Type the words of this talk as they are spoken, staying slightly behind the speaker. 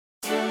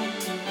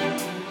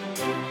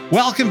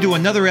Welcome to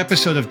another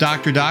episode of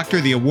Dr. Doctor,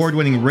 the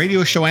award-winning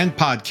radio show and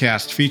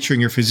podcast featuring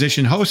your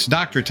physician host,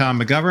 Dr. Tom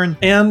McGovern.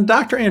 And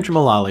Dr. Andrew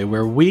Mullally,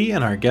 where we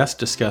and our guests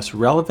discuss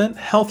relevant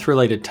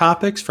health-related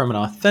topics from an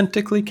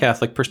authentically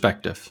Catholic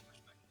perspective.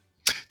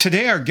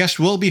 Today, our guest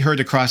will be heard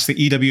across the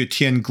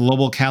EWTN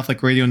Global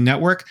Catholic Radio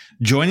Network.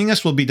 Joining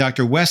us will be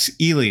Dr. Wes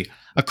Ely,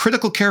 a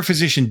critical care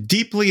physician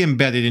deeply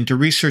embedded into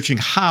researching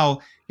how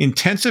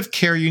intensive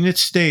care unit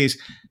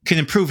stays can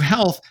improve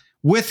health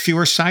with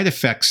fewer side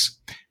effects.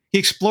 He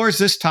explores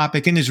this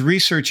topic in his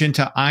research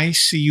into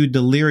ICU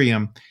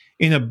delirium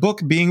in a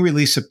book being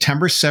released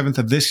September 7th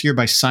of this year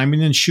by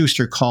Simon &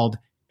 Schuster called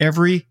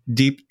Every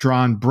Deep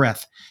Drawn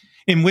Breath,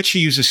 in which he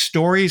uses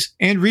stories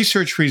and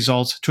research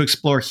results to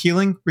explore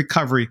healing,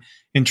 recovery,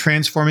 and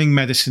transforming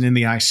medicine in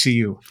the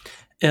ICU.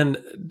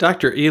 And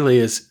Dr. Ely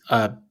is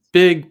a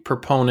big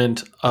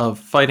proponent of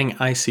fighting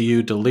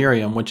ICU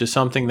delirium, which is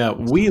something that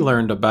we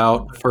learned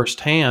about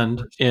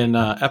firsthand in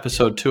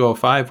episode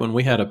 205 when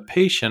we had a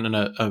patient and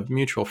a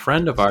mutual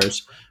friend of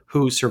ours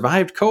who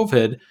survived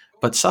COVID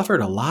but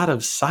suffered a lot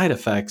of side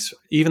effects.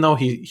 Even though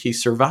he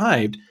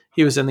survived,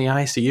 he was in the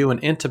ICU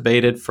and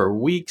intubated for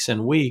weeks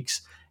and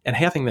weeks, and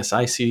having this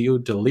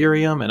ICU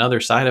delirium and other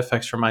side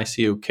effects from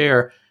ICU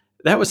care,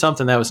 that was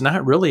something that was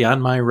not really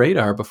on my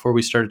radar before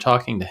we started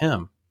talking to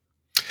him.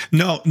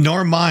 No,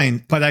 nor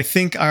mine. But I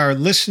think our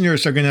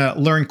listeners are going to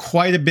learn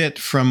quite a bit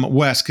from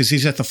Wes because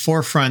he's at the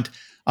forefront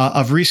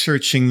of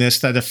researching this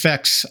that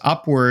affects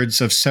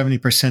upwards of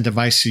 70% of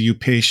ICU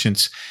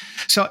patients.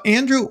 So,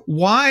 Andrew,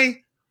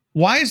 why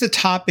is the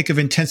topic of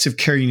intensive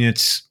care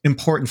units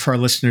important for our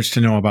listeners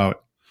to know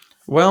about?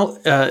 Well,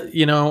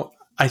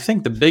 I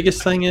think the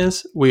biggest thing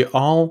is we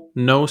all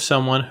know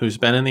someone who's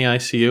been in the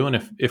ICU.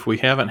 And if we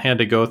haven't had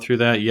to go through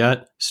that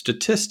yet,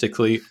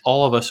 statistically,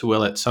 all of us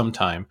will at some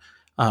time.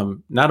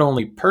 Not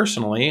only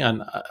personally,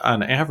 on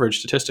average,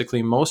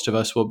 statistically, most of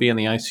us will be in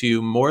the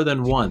ICU more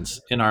than once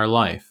in our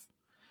life.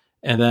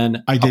 And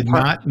then I did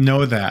not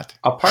know that.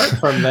 Apart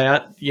from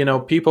that,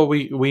 people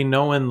we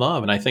know and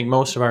love. And I think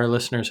most of our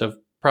listeners have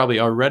probably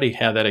already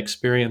had that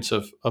experience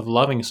of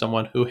loving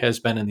someone who has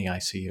been in the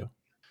ICU.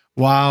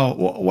 Wow.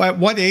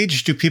 What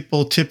age do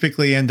people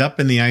typically end up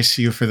in the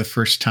ICU for the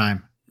first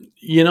time?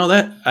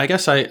 That I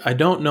guess I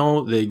don't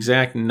know the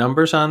exact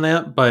numbers on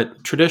that,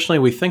 but traditionally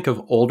we think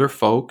of older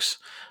folks.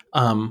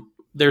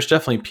 There's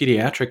definitely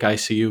pediatric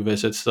ICU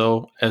visits,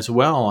 though, as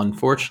well,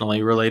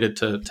 unfortunately, related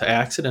to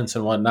accidents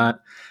and whatnot.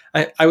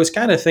 I was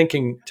kind of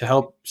thinking to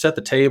help set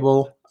the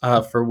table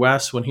for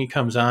Wes when he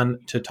comes on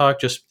to talk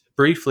just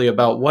briefly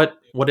about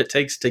what it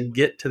takes to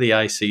get to the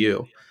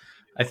ICU.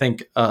 I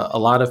think a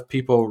lot of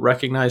people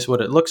recognize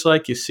what it looks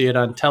like. You see it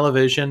on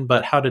television,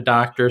 but how do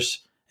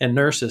doctors and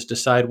nurses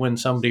decide when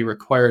somebody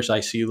requires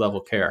ICU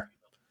level care?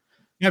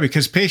 Yeah,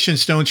 because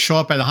patients don't show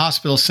up at a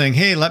hospital saying,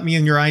 "Hey, let me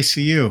in your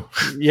ICU."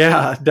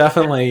 Yeah,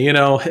 definitely.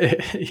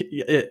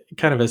 It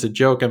kind of as a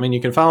joke. I mean, you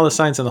can follow the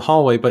signs in the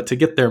hallway, but to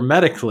get there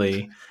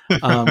medically,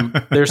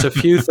 there's a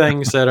few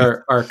things that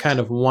are kind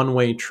of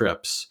one-way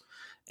trips.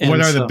 And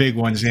what are the big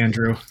ones,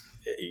 Andrew?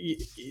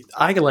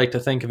 I like to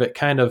think of it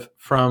kind of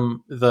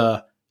from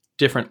the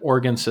different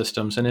organ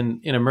systems. And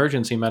in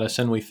emergency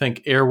medicine, we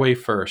think airway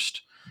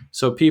first.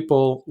 So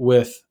people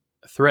with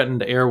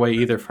threatened airway,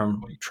 either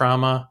from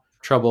trauma,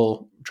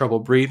 trouble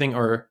breathing,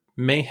 or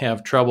may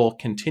have trouble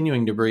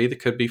continuing to breathe.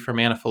 It could be from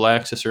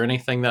anaphylaxis or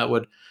anything that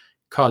would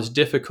cause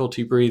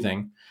difficulty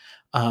breathing.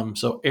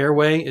 So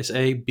airway is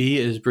A, B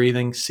is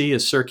breathing, C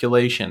is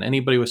circulation.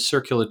 Anybody with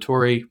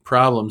circulatory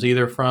problems,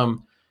 either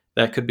from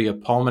that could be a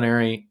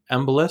pulmonary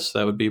embolus,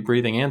 that would be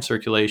breathing and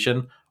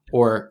circulation,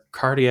 or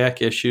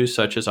cardiac issues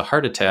such as a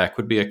heart attack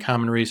would be a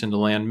common reason to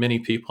land many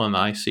people in the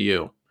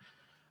ICU.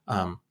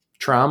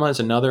 Trauma is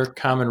another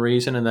common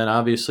reason. And then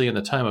obviously in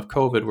the time of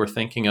COVID, we're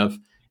thinking of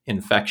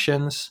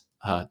infections,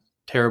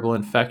 terrible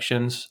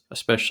infections,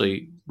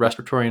 especially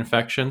respiratory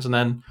infections, and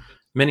then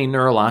many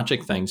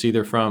neurologic things,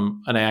 either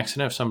from an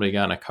accident, if somebody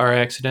got in a car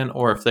accident,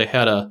 or if they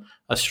had a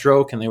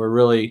stroke and they were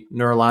really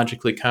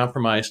neurologically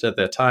compromised at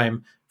that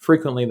time,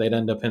 frequently they'd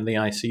end up in the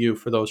ICU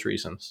for those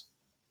reasons.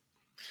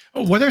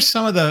 What are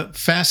some of the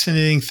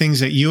fascinating things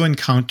that you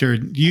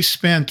encountered? You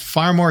spent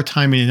far more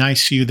time in an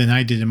ICU than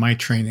I did in my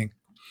training.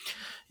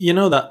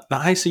 The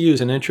ICU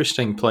is an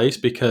interesting place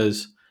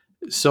because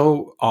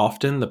so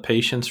often the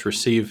patients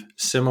receive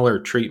similar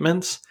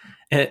treatments,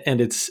 and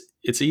it's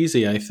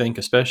easy, I think,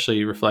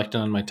 especially reflecting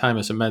on my time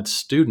as a med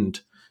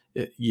student,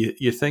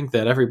 you think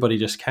that everybody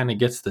just kind of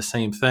gets the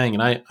same thing.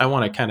 And I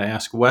want to kind of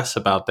ask Wes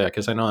about that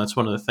because I know that's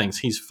one of the things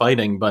he's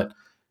fighting, but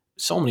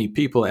so many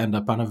people end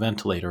up on a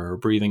ventilator or a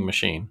breathing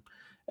machine.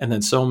 And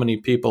then so many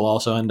people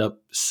also end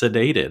up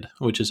sedated,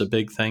 which is a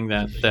big thing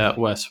that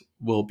Wes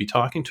will be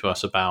talking to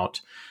us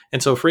about.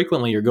 And so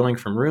frequently you're going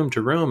from room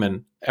to room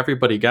and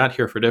everybody got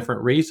here for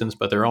different reasons,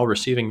 but they're all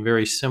receiving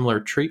very similar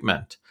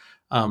treatment,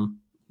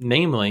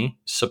 namely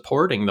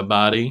supporting the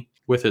body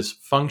with its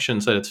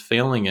functions that it's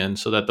failing in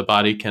so that the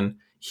body can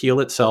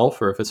heal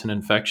itself, or if it's an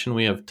infection,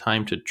 we have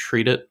time to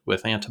treat it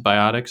with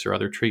antibiotics or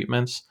other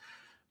treatments.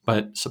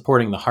 but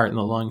supporting the heart and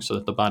the lungs so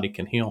that the body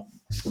can heal.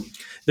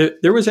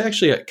 There was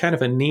actually a kind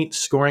of a neat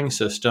scoring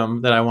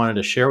system that I wanted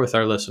to share with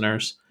our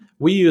listeners.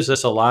 We use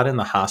this a lot in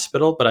the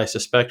hospital, but I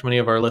suspect many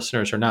of our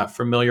listeners are not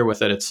familiar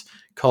with it. It's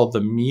called the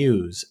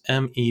MEWS,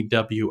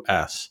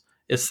 MEWS.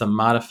 It's the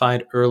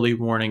Modified Early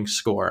Warning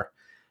Score.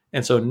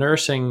 And so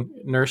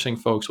nursing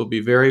folks will be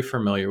very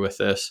familiar with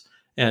this,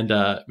 and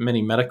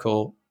many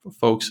medical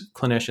folks,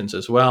 clinicians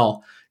as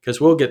well,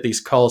 because we'll get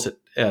these calls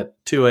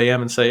at 2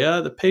 a.m. and say,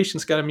 the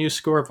patient's got a MEWS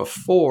score of a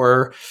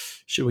 4.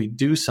 Should we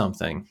do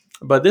something?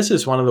 But this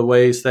is one of the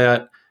ways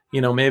that,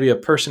 maybe a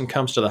person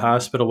comes to the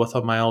hospital with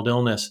a mild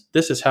illness.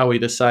 This is how we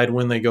decide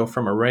when they go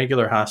from a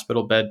regular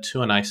hospital bed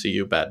to an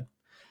ICU bed.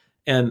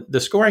 And the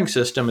scoring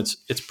system, it's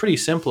pretty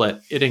simple.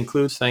 It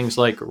includes things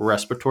like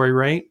respiratory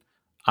rate,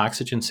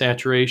 oxygen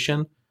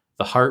saturation,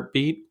 the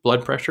heartbeat,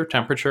 blood pressure,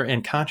 temperature,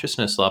 and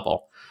consciousness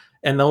level.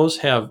 And those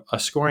have a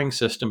scoring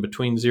system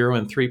between 0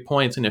 and 3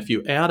 points. And if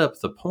you add up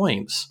the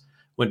points,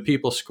 when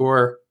people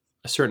score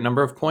a certain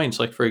number of points,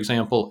 like for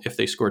example, if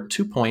they score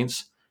 2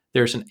 points,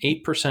 there's an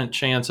 8%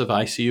 chance of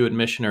ICU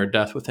admission or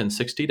death within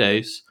 60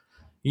 days.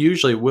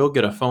 Usually we'll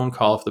get a phone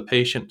call if the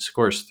patient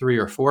scores 3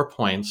 or 4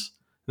 points.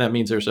 That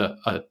means there's a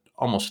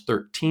almost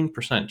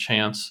 13%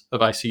 chance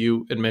of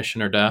ICU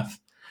admission or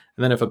death.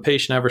 And then if a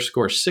patient ever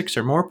scores 6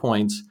 or more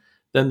points,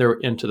 then they're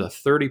into the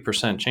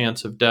 30%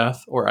 chance of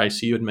death or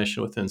ICU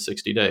admission within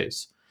 60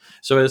 days.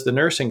 So as the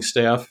nursing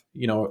staff,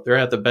 they're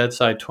at the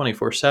bedside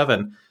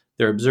 24/7,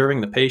 they're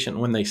observing the patient.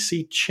 When they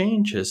see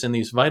changes in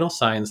these vital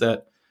signs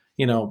that,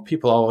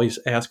 people always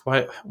ask,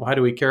 why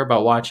do we care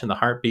about watching the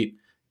heartbeat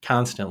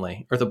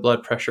constantly, or the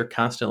blood pressure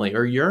constantly,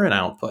 or urine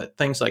output,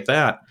 things like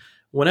that.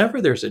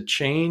 Whenever there's a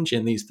change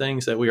in these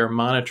things that we are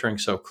monitoring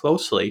so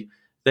closely,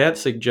 that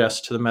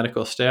suggests to the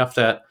medical staff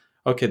that,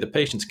 okay, the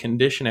patient's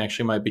condition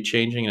actually might be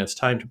changing and it's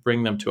time to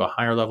bring them to a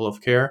higher level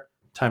of care,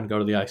 time to go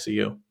to the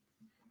ICU.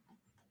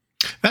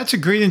 That's a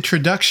great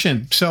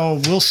introduction.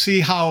 So we'll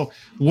see how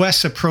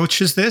Wes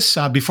approaches this.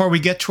 Before we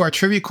get to our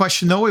trivia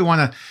question, though, we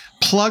want to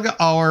plug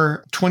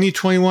our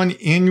 2021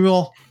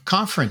 annual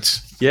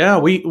conference. Yeah,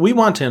 we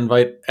want to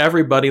invite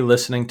everybody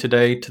listening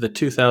today to the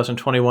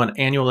 2021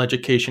 Annual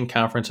Education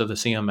Conference of the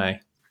CMA.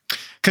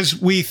 Because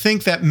we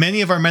think that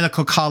many of our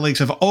medical colleagues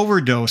have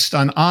overdosed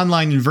on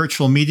online and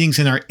virtual meetings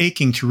and are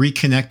aching to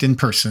reconnect in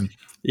person.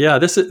 Yeah,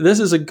 this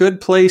is a good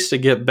place to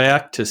get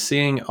back to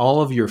seeing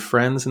all of your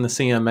friends in the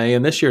CMA.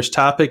 And this year's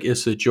topic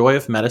is the joy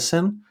of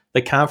medicine.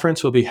 The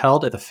conference will be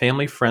held at the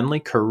family-friendly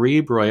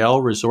Caribe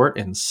Royale Resort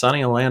in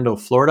sunny Orlando,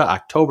 Florida,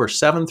 October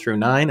 7 through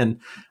 9. And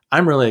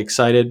I'm really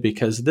excited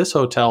because this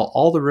hotel,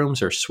 all the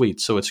rooms are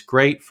suites. So it's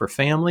great for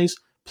families,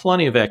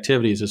 plenty of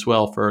activities as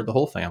well for the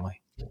whole family.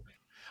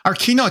 Our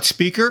keynote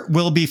speaker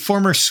will be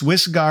former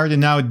Swiss Guard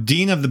and now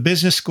Dean of the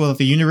Business School at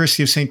the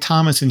University of St.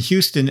 Thomas in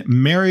Houston,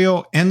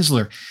 Mario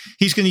Enzler.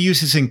 He's going to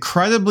use his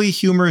incredibly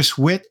humorous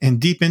wit and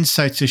deep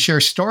insights to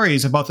share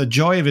stories about the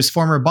joy of his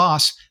former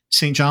boss,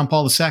 St. John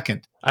Paul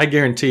II. I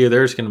guarantee you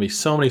there's going to be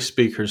so many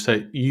speakers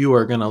that you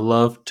are going to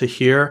love to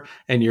hear,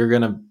 and you're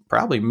going to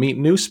probably meet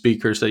new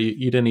speakers that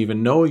you didn't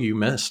even know you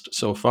missed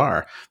so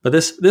far. But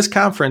this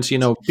conference,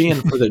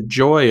 being for the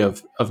joy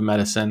of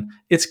medicine,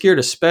 it's geared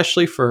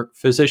especially for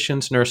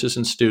physicians, nurses,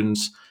 and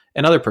students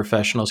and other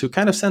professionals who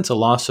kind of sense a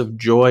loss of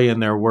joy in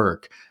their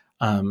work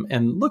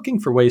and looking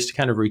for ways to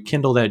kind of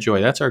rekindle that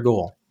joy. That's our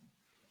goal.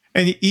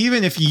 And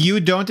even if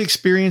you don't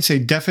experience a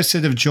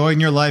deficit of joy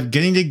in your life,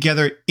 getting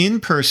together in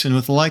person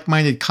with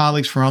like-minded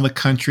colleagues from around the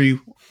country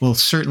will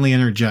certainly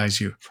energize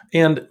you.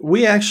 And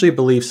we actually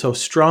believe so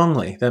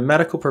strongly that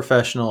medical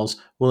professionals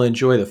will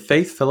enjoy the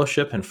faith,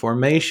 fellowship, and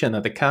formation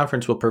that the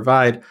conference will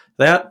provide,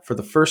 that for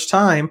the first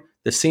time,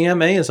 the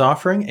CMA is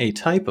offering a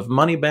type of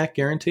money-back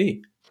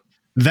guarantee.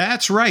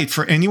 That's right.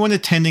 For anyone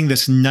attending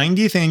this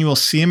 90th annual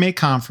CMA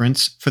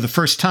conference for the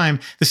first time,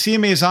 the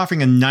CMA is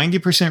offering a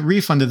 90%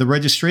 refund of the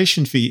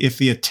registration fee if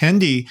the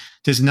attendee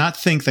does not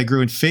think they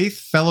grew in faith,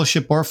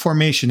 fellowship, or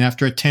formation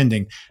after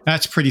attending.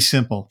 That's pretty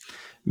simple.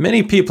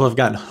 Many people have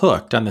gotten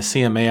hooked on the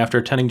CMA after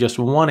attending just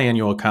one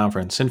annual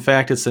conference. In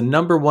fact, it's the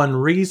number one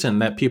reason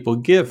that people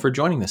give for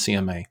joining the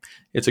CMA.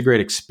 It's a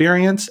great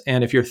experience,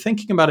 and if you're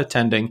thinking about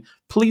attending,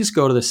 please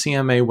go to the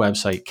CMA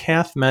website,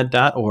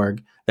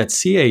 cathmed.org.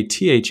 That's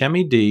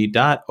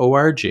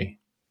cathmed.org.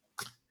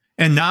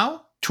 And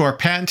now to our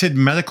patented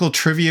medical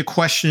trivia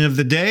question of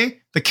the day,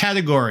 the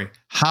category,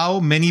 how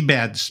many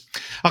beds?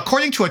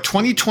 According to a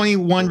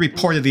 2021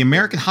 report of the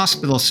American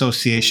Hospital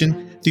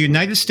Association, the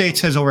United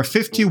States has over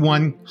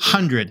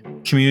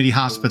 5,100 community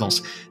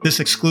hospitals.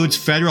 This excludes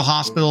federal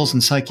hospitals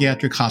and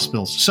psychiatric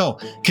hospitals. So,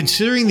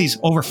 considering these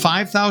over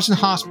 5,000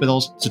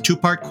 hospitals, it's a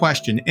two-part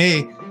question.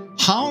 A,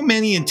 how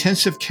many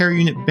intensive care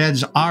unit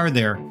beds are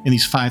there in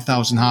these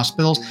 5,000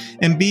 hospitals?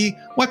 And B,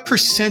 what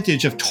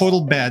percentage of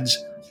total beds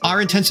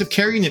are intensive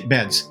care unit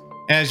beds?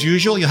 As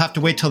usual, you'll have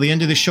to wait till the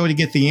end of the show to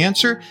get the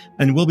answer,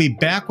 and we'll be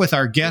back with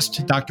our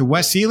guest, Dr.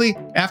 Wes Ely,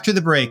 after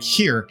the break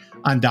here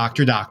on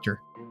Dr.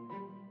 Doctor.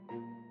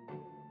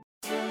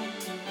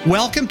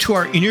 Welcome to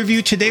our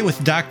interview today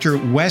with Dr.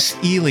 Wes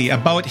Ely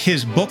about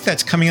his book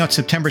that's coming out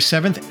September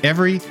 7th,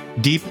 Every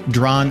Deep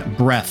Drawn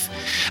Breath.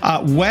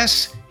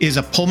 Wes is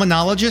a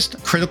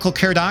pulmonologist, critical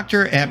care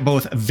doctor at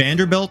both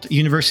Vanderbilt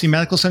University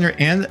Medical Center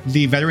and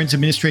the Veterans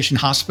Administration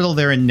Hospital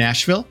there in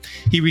Nashville.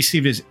 He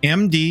received his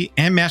MD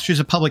and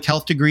Master's of Public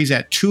Health degrees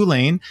at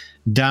Tulane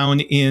down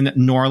in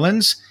New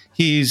Orleans.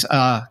 He's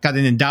got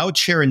an endowed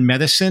chair in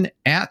medicine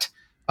at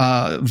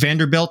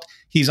Vanderbilt.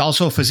 He's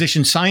also a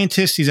physician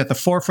scientist. He's at the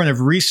forefront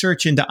of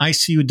research into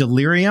ICU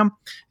delirium.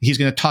 He's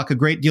going to talk a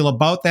great deal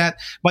about that.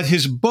 But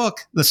his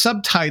book, the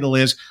subtitle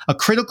is A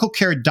Critical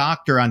Care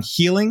Doctor on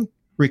Healing,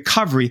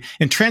 Recovery,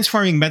 and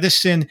Transforming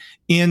Medicine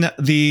in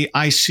the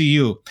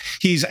ICU.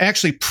 He's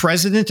actually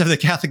president of the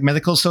Catholic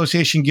Medical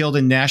Association Guild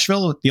in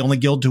Nashville, the only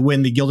guild to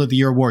win the Guild of the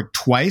Year award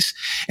twice.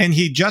 And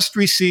he just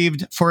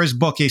received for his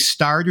book a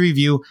starred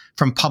review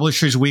from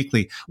Publishers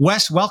Weekly.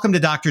 Wes, welcome to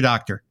Dr.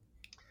 Doctor.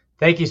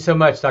 Thank you so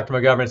much, Dr.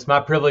 McGovern. It's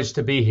my privilege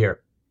to be here.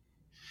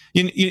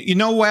 You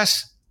know,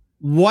 Wes,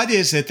 what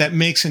is it that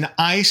makes an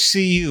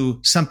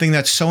ICU something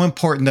that's so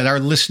important that our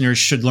listeners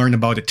should learn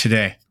about it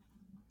today?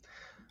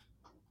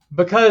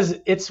 Because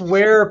it's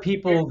where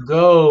people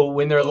go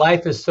when their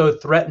life is so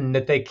threatened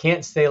that they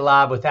can't stay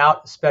alive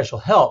without special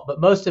help. But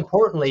most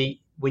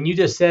importantly, when you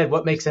just said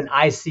what makes an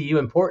ICU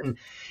important,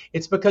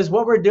 it's because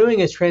what we're doing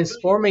is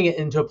transforming it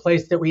into a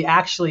place that we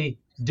actually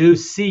do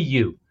see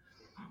you.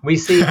 We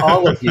see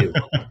all of you.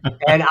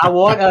 And I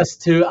want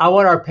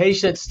our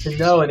patients to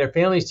know and their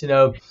families to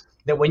know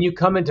that when you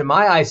come into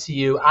my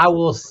ICU, I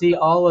will see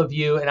all of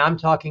you. And I'm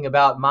talking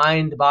about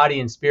mind,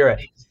 body, and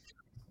spirit.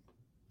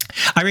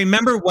 I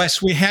remember,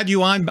 Wes, we had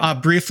you on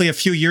briefly a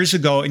few years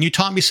ago, and you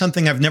taught me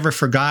something I've never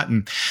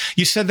forgotten.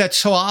 You said that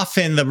so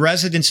often the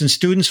residents and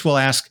students will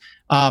ask,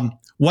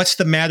 what's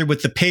the matter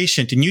with the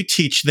patient? And you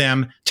teach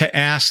them to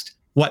ask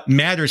what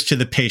matters to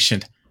the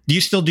patient. Do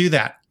you still do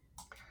that?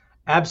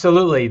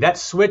 Absolutely. That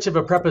switch of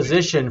a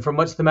preposition from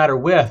what's the matter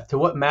with to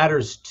what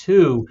matters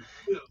to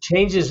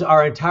changes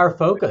our entire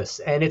focus.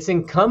 And it's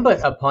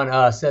incumbent upon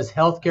us as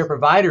healthcare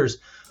providers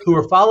who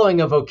are following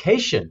a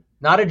vocation,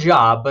 not a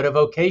job, but a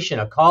vocation,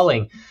 a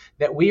calling,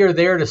 that we are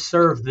there to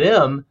serve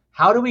them.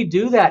 How do we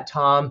do that,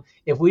 Tom,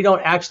 if we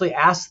don't actually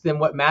ask them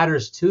what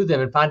matters to them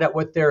and find out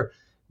what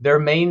their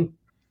main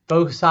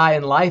foci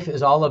in life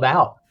is all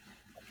about?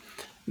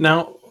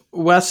 Now,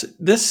 Wes,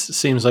 this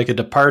seems like a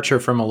departure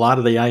from a lot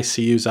of the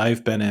ICUs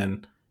I've been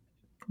in.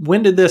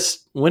 When did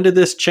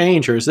this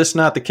change, or is this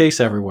not the case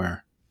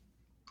everywhere?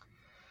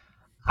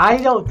 I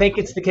don't think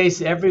it's the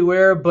case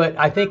everywhere, but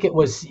I think it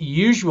was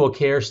usual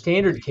care,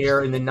 standard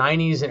care in the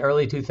 90s and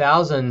early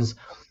 2000s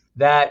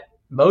that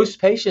most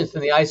patients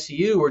in the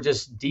ICU were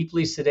just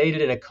deeply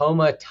sedated in a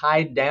coma,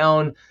 tied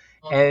down.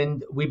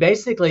 And we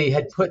basically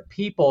had put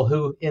people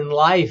who in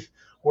life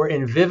were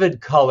in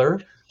vivid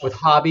color with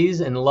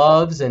hobbies and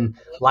loves and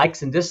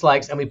likes and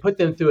dislikes, and we put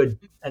them through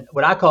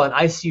what I call an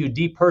ICU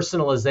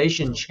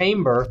depersonalization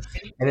chamber.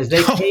 And as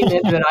they came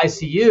into an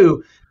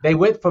ICU, they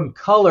went from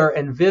color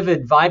and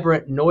vivid,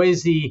 vibrant,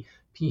 noisy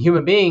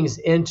human beings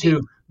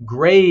into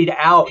grayed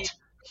out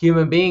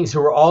human beings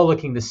who were all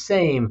looking the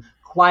same,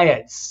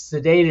 quiet,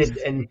 sedated,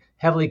 and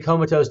heavily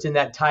comatose in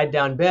that tied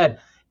down bed.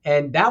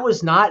 And that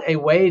was not a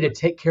way to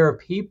take care of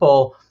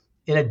people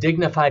in a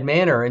dignified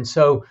manner. And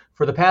so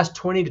for the past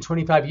 20 to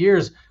 25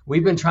 years,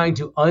 we've been trying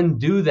to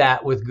undo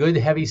that with good,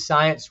 heavy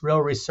science, real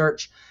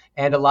research,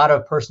 and a lot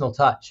of personal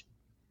touch.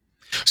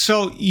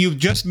 So you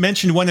just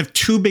mentioned one of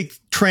two big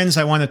trends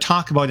I want to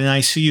talk about in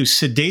ICU,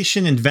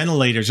 sedation and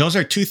ventilators. Those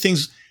are two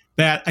things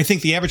that I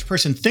think the average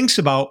person thinks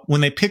about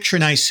when they picture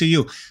an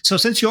ICU. So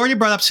since you already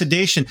brought up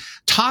sedation,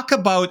 talk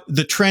about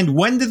the trend.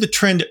 When did the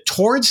trend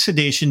towards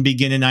sedation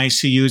begin in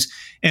ICUs?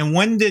 And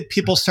when did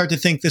people start to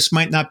think this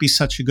might not be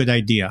such a good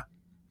idea?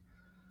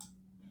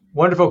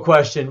 Wonderful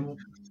question.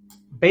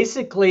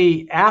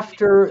 Basically,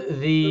 after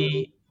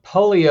the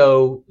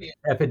polio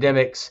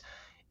epidemics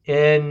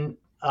in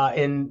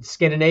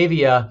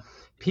Scandinavia,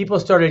 people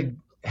started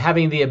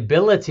having the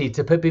ability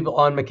to put people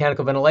on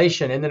mechanical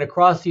ventilation. And then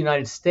across the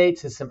United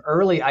States, in some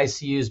early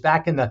ICUs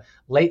back in the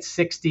late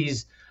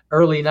 60s,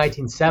 early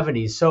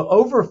 1970s. So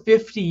over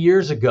 50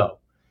 years ago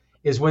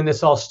is when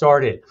this all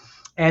started.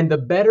 And the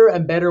better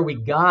and better we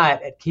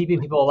got at keeping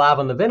people alive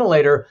on the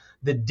ventilator,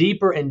 the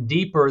deeper and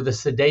deeper the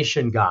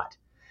sedation got.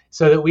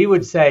 So that we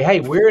would say,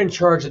 hey, we're in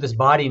charge of this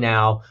body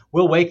now.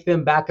 We'll wake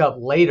them back up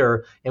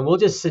later, and we'll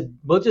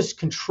just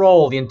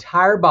control the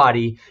entire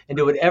body and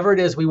do whatever it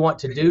is we want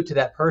to do to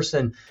that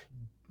person,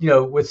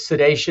 with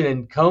sedation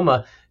and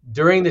coma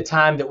during the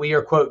time that we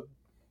are, quote,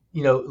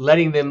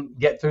 letting them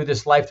get through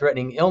this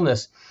life-threatening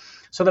illness.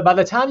 So that by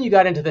the time you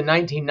got into the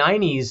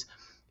 1990s,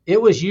 it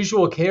was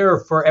usual care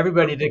for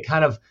everybody to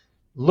kind of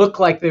look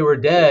like they were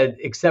dead,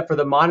 except for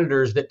the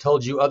monitors that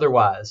told you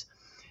otherwise.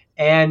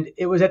 And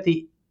it was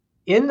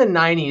in the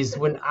 90s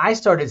when I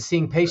started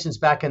seeing patients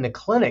back in the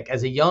clinic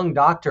as a young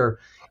doctor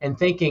and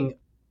thinking,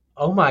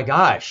 oh my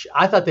gosh,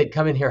 I thought they'd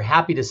come in here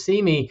happy to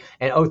see me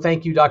and, oh,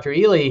 thank you, Dr.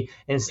 Ely.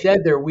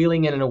 Instead, they're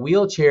wheeling in a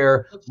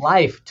wheelchair,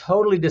 life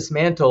totally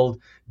dismantled,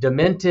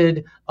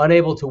 demented,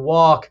 unable to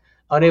walk,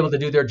 unable to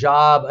do their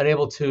job,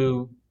 unable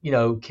to,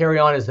 carry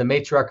on as the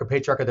matriarch or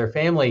patriarch of their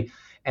family.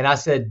 And I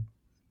said,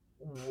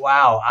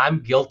 wow, I'm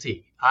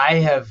guilty. I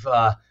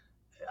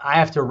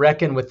have to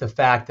reckon with the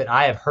fact that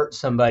I have hurt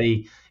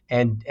somebody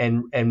and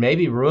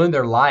maybe ruined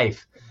their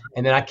life.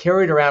 And then I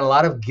carried around a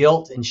lot of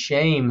guilt and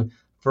shame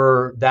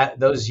for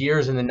those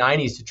years in the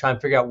 90s to try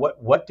and figure out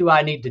what do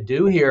I need to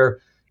do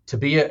here to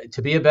be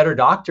a better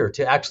doctor,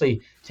 to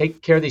actually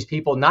take care of these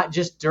people, not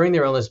just during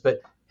their illness,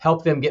 but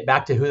help them get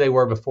back to who they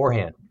were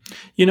beforehand.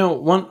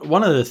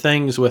 One of the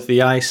things with the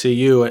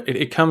ICU,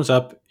 it comes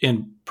up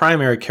in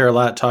primary care a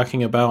lot,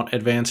 talking about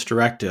advanced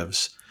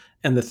directives.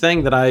 And the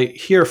thing that I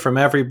hear from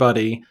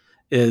everybody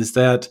is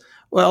that,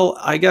 well,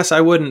 I guess I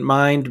wouldn't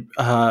mind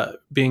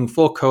being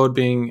full code,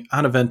 being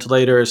on a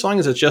ventilator, as long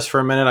as it's just for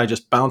a minute. I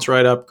just bounce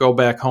right up, go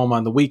back home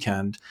on the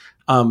weekend.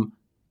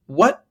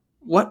 What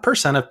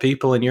percent of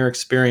people in your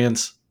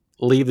experience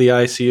leave the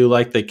ICU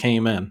like they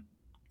came in,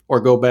 or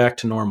go back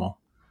to normal?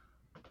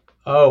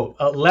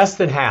 Less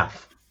than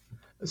half.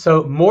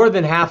 So more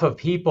than half of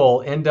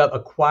people end up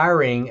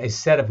acquiring a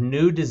set of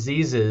new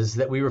diseases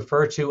that we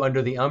refer to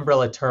under the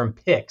umbrella term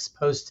PICS,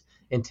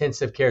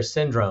 post-intensive care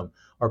syndrome,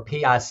 or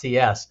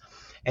PICS.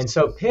 And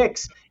so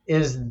PICS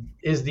is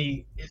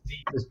the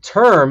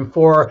term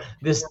for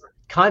this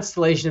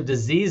constellation of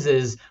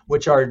diseases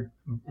which are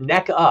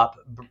neck up,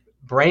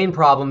 brain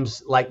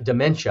problems like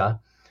dementia,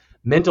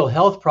 mental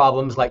health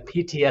problems like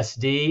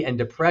PTSD and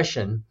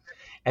depression,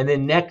 and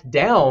then neck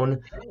down,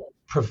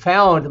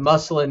 profound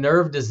muscle and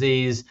nerve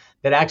disease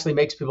that actually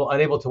makes people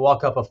unable to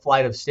walk up a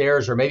flight of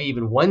stairs or maybe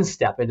even one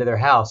step into their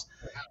house.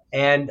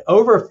 And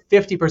over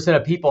 50%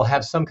 of people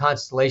have some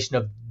constellation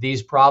of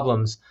these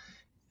problems.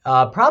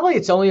 Probably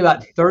it's only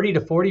about 30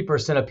 to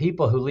 40% of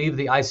people who leave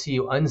the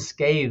ICU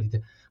unscathed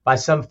by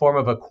some form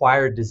of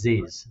acquired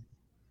disease.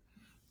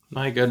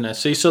 My goodness.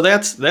 See, so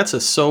that's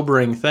a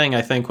sobering thing.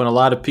 I think when a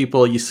lot of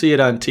people, you see it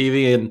on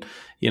TV, and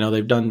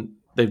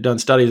they've done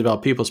studies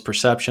about people's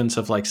perceptions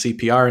of like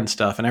CPR and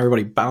stuff, and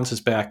everybody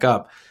bounces back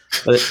up.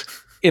 But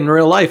in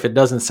real life, it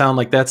doesn't sound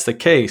like that's the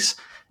case.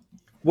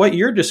 What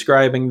you're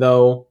describing,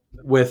 though,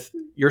 with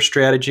your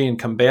strategy in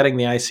combating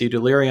the ICU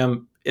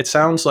delirium, it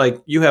sounds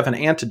like you have an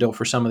antidote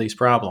for some of these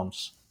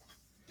problems.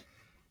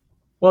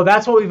 Well,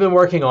 that's what we've been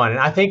working on. And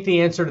I think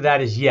the answer to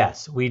that is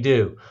yes, we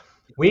do.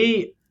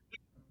 We,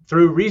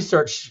 through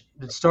research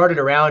that started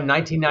around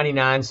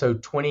 1999, so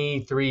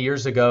 23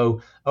 years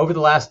ago, over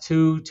the last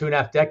two and a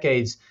half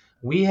decades,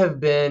 we have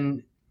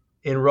been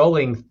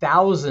enrolling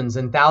thousands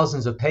and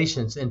thousands of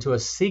patients into a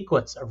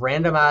sequence of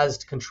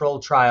randomized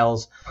controlled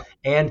trials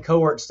and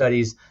cohort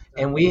studies.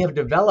 And we have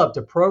developed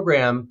a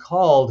program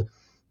called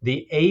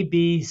the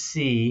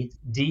ABCDEF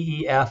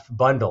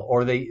bundle,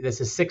 or this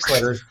is 6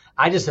 letters.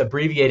 I just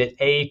abbreviated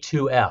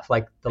A2F,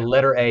 like the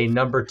letter A,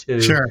 number 2,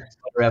 Sure.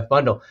 letter F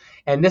bundle.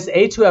 And this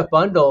A2F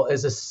bundle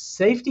is a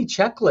safety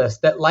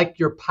checklist that, like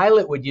your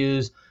pilot would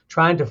use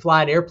trying to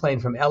fly an airplane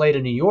from LA to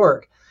New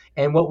York.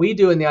 And what we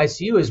do in the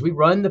ICU is we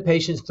run the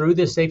patients through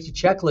this safety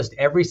checklist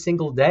every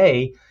single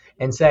day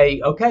and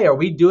say, okay, are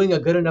we doing a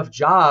good enough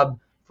job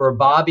for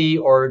Bobby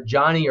or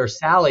Johnny or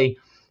Sally?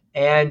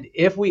 And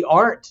if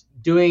we're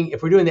doing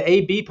the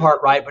AB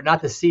part right, but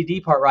not the CD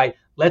part right,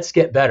 let's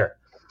get better.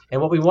 And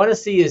what we want to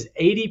see is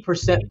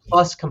 80%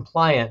 plus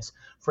compliance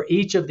for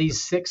each of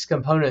these 6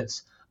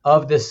 components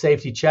of this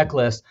safety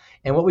checklist.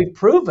 And what we've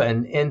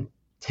proven in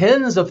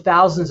tens of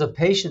thousands of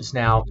patients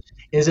now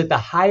is that the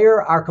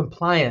higher our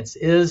compliance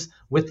is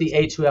with the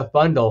A2F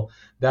bundle,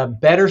 the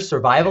better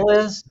survival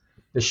is,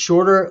 the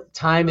shorter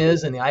time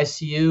is in the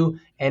ICU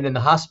and in the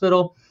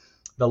hospital,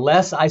 the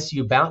less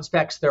ICU bounce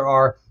backs there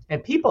are,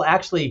 and people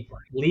actually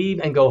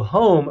leave and go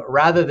home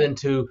rather than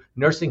to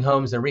nursing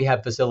homes and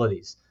rehab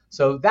facilities.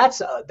 So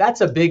that's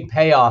a big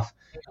payoff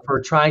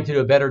for trying to do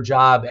a better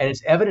job, and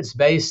it's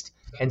evidence-based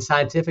and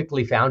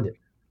scientifically founded.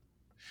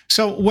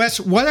 So, Wes,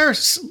 what are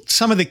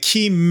some of the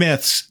key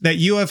myths that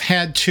you have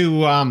had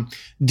to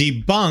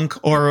debunk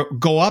or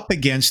go up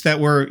against that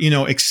were,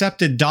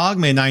 accepted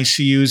dogma in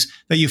ICUs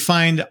that you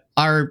find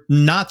are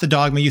not the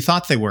dogma you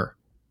thought they were?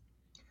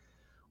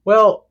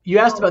 Well, you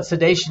asked about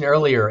sedation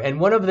earlier, and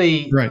one of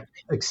the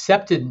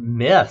accepted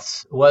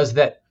myths was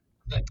that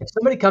if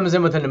somebody comes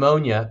in with a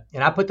pneumonia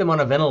and I put them on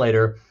a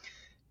ventilator,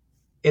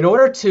 in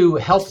order to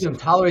help them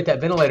tolerate that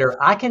ventilator,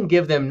 I can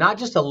give them not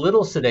just a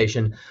little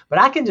sedation, but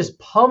I can just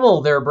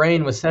pummel their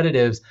brain with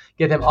sedatives,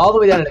 get them all the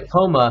way down to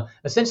coma,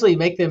 essentially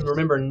make them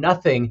remember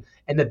nothing,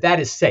 and that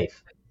is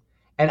safe.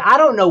 And I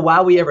don't know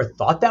why we ever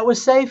thought that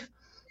was safe,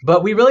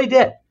 but we really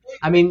did.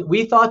 I mean,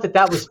 we thought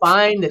that was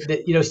fine.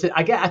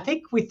 I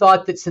think we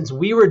thought that since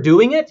we were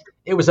doing it,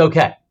 it was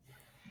okay,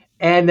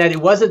 and that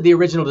it wasn't the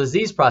original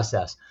disease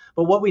process.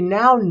 But what we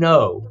now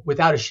know,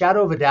 without a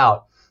shadow of a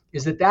doubt,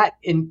 is that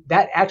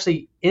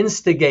actually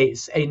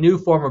instigates a new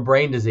form of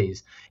brain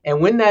disease. And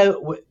when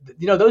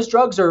those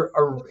drugs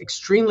are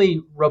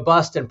extremely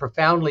robust and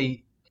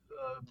profoundly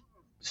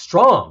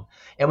strong.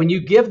 And when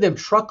you give them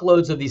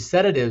truckloads of these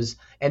sedatives,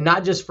 and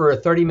not just for a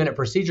 30-minute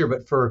procedure,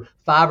 but for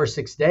 5 or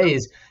 6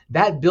 days,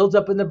 that builds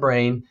up in the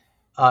brain,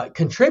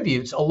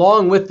 contributes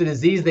along with the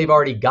disease they've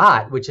already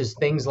got, which is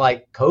things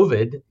like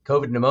COVID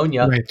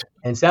pneumonia, right,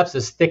 and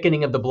sepsis,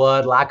 thickening of the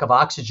blood, lack of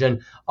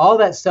oxygen. All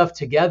that stuff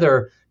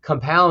together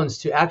compounds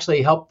to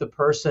actually help the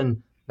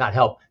person, not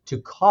help, to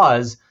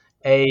cause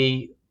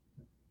a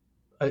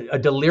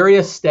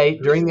delirious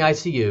state during the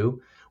ICU,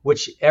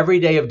 which every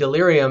day of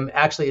delirium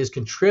actually is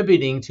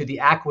contributing to the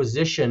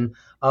acquisition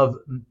of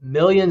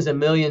millions and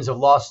millions of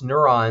lost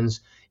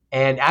neurons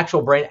and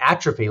actual brain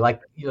atrophy.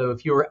 Like,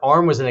 if your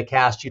arm was in a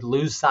cast, you'd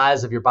lose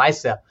size of your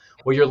bicep.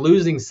 Well, you're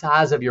losing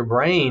size of your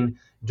brain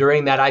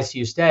during that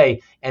ICU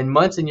stay. And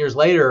months and years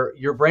later,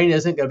 your brain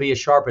isn't going to be as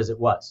sharp as it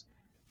was.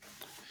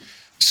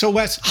 So,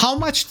 Wes, how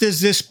much does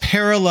this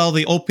parallel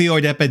the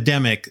opioid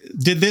epidemic?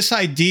 Did this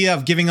idea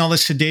of giving all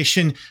this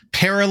sedation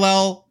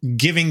parallel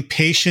giving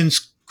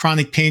patients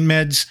chronic pain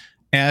meds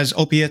as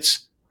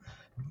opiates?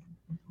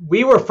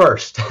 We were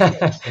first.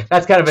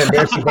 That's kind of an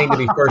embarrassing thing to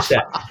be first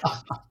at.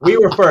 We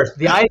were first.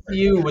 The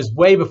ICU was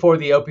way before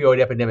the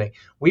opioid epidemic.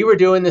 We were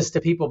doing this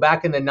to people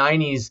back in the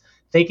 90s,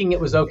 thinking it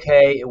was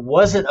okay. It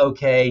wasn't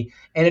okay.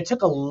 And it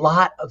took a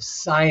lot of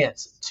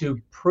science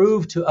to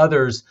prove to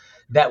others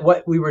that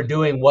what we were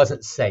doing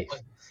wasn't safe.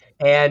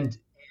 And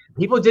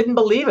people didn't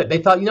believe it. They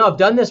thought, I've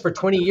done this for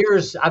 20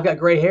 years. I've got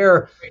gray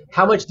hair.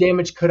 How much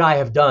damage could I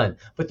have done?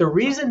 But the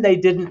reason they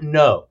didn't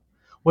know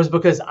was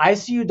because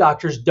ICU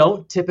doctors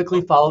don't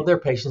typically follow their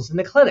patients in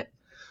the clinic.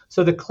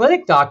 So the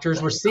clinic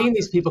doctors were seeing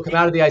these people come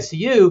out of the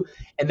ICU,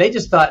 and they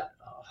just thought,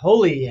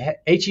 holy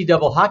HE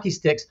double hockey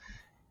sticks,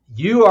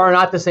 you are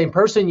not the same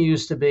person you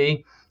used to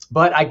be.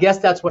 But I guess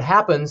that's what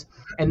happens.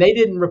 And they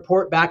didn't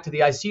report back to the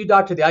ICU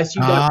doctor. The ICU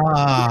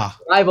doctor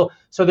survival.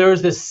 So there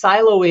was this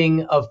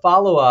siloing of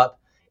follow-up,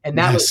 and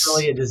that was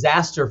really a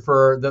disaster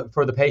for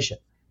the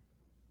patient.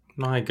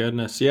 My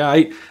goodness.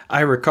 Yeah, I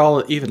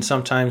recall even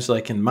sometimes,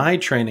 like in my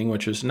training,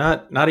 which was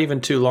not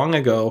even too long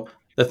ago,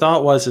 the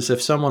thought was as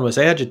if someone was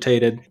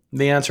agitated,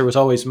 the answer was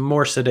always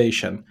more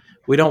sedation.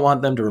 We don't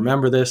want them to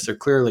remember this. They're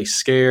clearly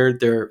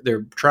scared.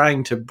 They're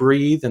trying to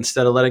breathe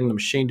instead of letting the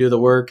machine do the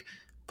work.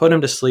 Put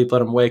them to sleep, let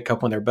them wake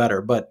up when they're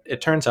better. But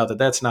it turns out that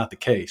that's not the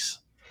case.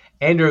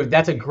 Andrew,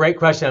 that's a great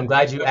question. I'm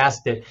glad you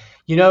asked it.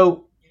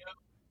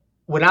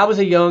 When I was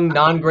a young,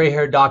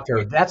 non-gray-haired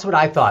doctor, that's what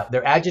I thought.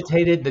 They're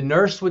agitated. The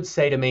nurse would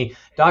say to me,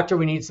 "Doctor,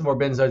 we need some more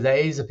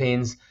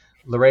benzodiazepines,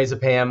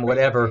 lorazepam,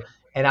 whatever."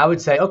 And I would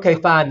say, "Okay,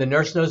 fine. The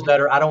nurse knows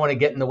better. I don't want to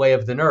get in the way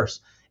of the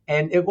nurse."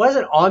 And it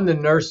wasn't on the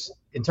nurse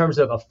in terms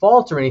of a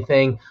fault or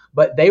anything,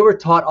 but they were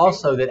taught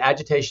also that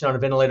agitation on a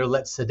ventilator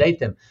lets sedate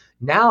them.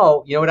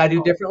 Now, you know what I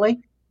do differently?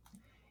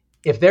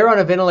 If they're on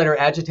a ventilator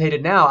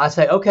agitated now, I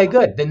say, okay,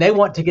 good. Then they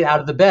want to get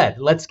out of the bed.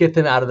 Let's get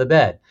them out of the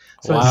bed.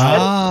 So instead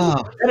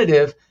of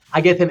sedative,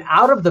 I get them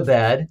out of the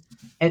bed.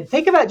 And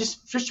think about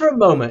just for a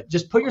moment,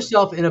 just put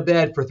yourself in a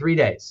bed for 3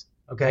 days,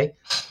 okay?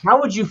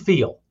 How would you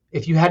feel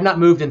if you had not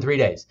moved in 3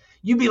 days?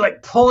 You'd be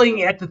like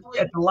pulling at the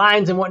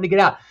lines and wanting to get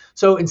out.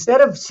 So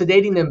instead of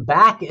sedating them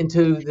back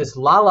into this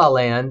la-la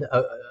land,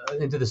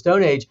 into the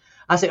Stone Age,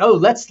 I say,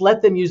 let's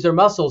let them use their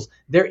muscles.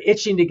 They're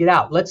itching to get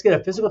out. Let's get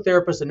a physical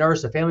therapist, a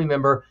nurse, a family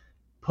member,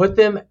 put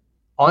them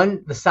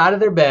on the side of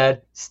their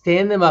bed,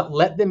 stand them up,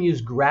 let them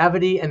use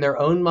gravity and their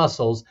own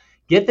muscles,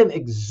 get them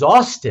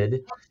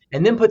exhausted,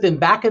 and then put them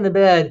back in the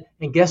bed.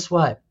 And guess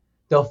what?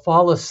 They'll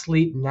fall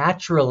asleep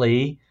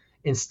naturally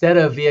instead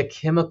of via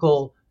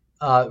chemical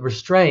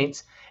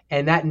restraints.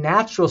 And that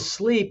natural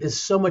sleep is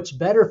so much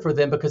better for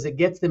them because it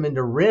gets them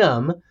into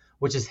REM,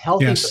 which is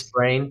healthy for the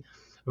brain,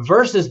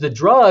 versus the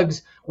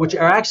drugs, which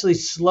are actually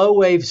slow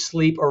wave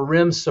sleep or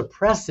REM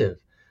suppressive.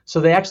 So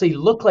they actually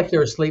look like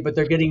they're asleep, but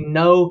they're getting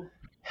no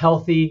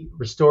healthy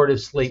restorative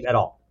sleep at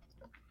all.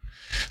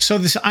 So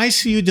this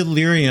ICU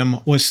delirium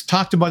was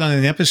talked about on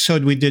an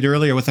episode we did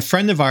earlier with a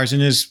friend of ours in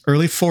his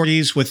early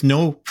 40s with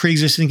no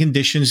pre-existing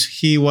conditions.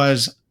 He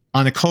was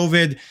on a had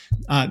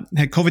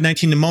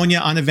COVID-19 pneumonia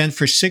on a vent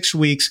for 6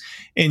 weeks.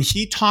 And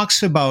he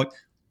talks about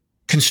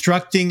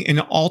constructing an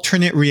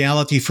alternate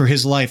reality for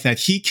his life that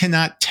he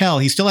cannot tell.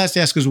 He still has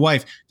to ask his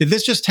wife, did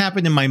this just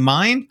happen in my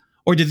mind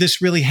or did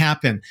this really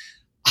happen?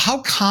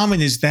 How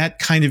common is that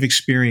kind of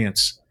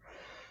experience?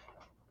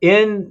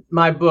 In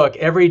my book,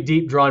 Every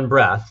Deep Drawn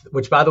Breath,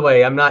 which, by the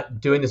way, I'm not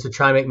doing this to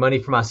try and make money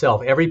for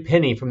myself. Every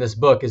penny from this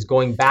book is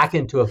going back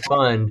into a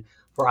fund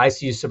for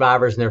ICU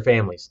survivors and their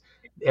families.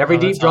 Every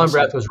Deep Drawn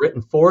Breath was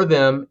written for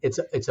them.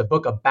 It's a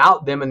book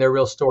about them and their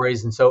real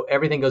stories, and so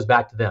everything goes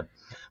back to them.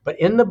 But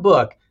in the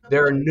book,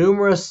 there are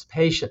numerous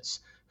patients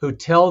who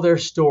tell their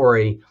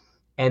story,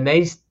 and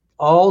they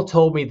all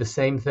told me the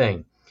same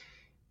thing.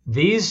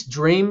 These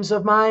dreams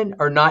of mine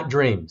are not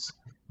dreams.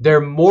 They're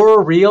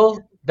more real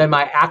than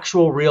my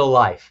actual real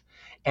life.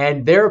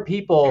 And there are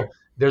people,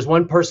 there's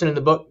one person in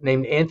the book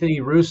named Anthony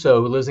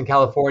Russo who lives in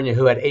California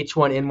who had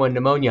H1N1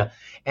 pneumonia.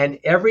 And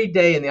every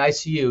day in the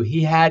ICU,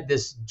 he had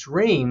this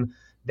dream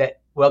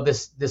that,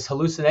 this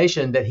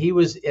hallucination that he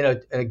was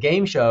in a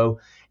game show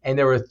and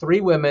there were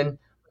 3 women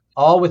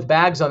all with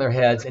bags on their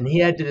heads, and he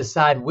had to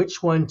decide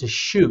which one to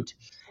shoot.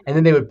 And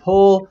then they would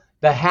pull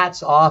the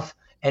hats off,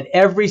 and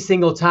every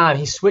single time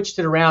he switched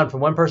it around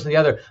from one person to the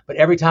other, but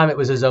every time it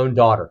was his own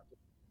daughter.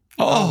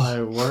 Oh,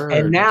 my word.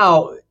 And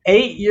now,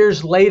 8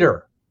 years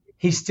later,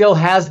 he still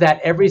has that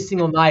every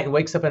single night and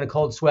wakes up in a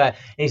cold sweat.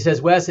 And he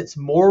says, Wes, it's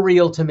more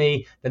real to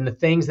me than the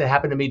things that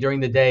happen to me during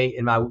the day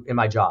in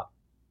my job.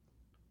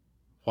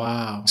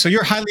 Wow. So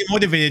you're highly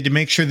motivated to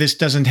make sure this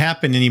doesn't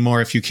happen anymore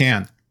if you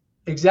can.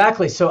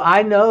 Exactly. So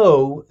I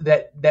know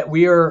that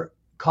we are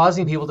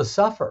causing people to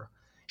suffer.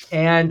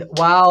 And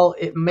while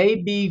it may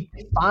be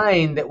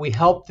fine that we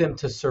help them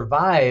to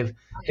survive,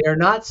 they're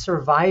not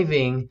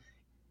surviving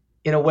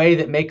in a way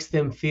that makes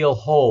them feel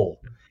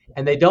whole.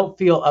 And they don't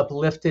feel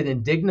uplifted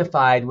and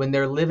dignified when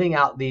they're living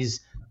out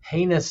these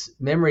heinous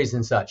memories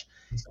and such.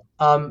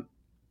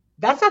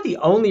 That's not the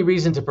only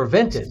reason to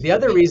prevent it. The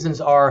other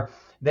reasons are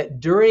that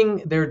during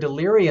their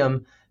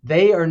delirium,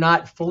 they are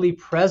not fully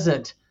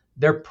present.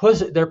 Their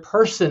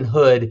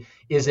personhood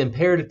is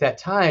impaired at that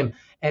time.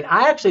 And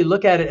I actually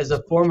look at it as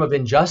a form of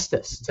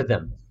injustice to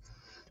them,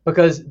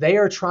 because they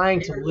are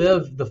trying to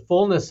live the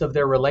fullness of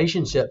their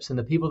relationships and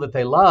the people that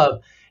they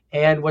love.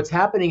 And what's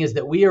happening is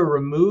that we are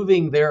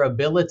removing their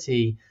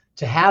ability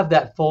to have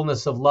that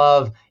fullness of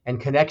love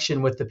and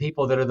connection with the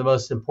people that are the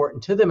most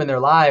important to them in their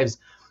lives.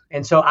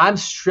 And so I'm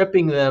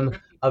stripping them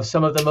of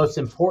some of the most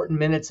important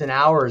minutes and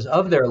hours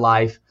of their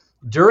life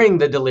during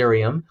the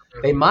delirium.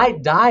 They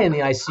might die in the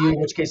ICU,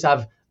 in which case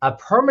I've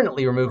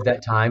permanently removed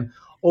that time.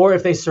 Or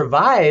if they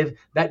survive,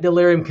 that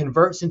delirium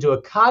converts into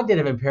a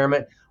cognitive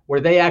impairment where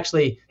they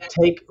actually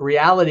take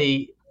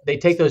reality, they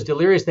take those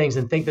delirious things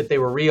and think that they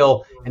were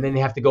real, and then they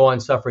have to go on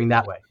suffering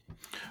that way.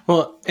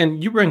 Well,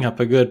 and you bring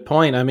up a good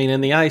point. I mean, in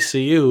the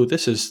ICU,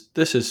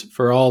 this is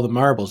for all the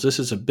marbles. This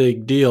is a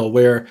big deal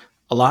where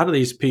a lot of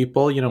these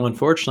people,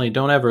 unfortunately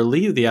don't ever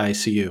leave the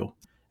ICU.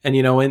 And,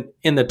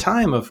 in the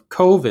time of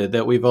COVID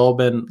that we've all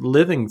been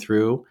living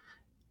through,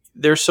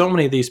 there's so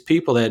many of these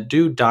people that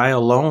do die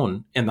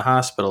alone in the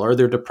hospital, or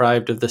they're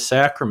deprived of the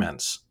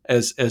sacraments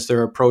as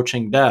they're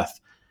approaching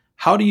death.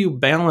 How do you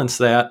balance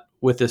that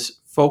with this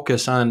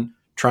focus on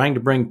trying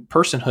to bring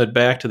personhood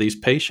back to these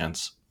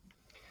patients?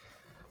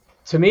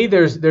 To me,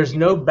 there's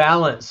no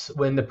balance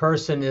when the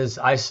person is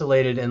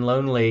isolated and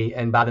lonely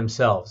and by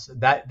themselves.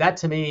 That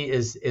to me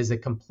is a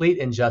complete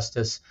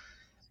injustice.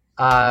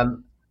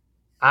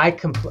 I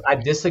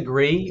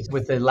disagree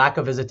with the lack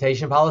of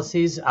visitation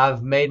policies.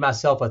 I've made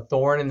myself a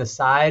thorn in the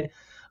side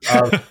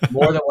of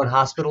more than one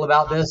hospital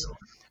about this.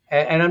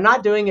 And I'm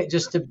not doing it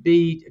just to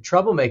be a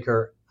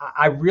troublemaker.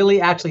 I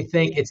really actually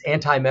think it's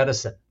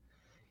anti-medicine.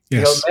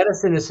 Yes.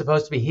 Medicine is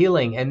supposed to be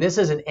healing. And this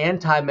is an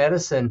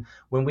anti-medicine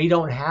when we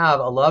don't have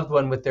a loved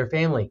one with their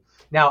family.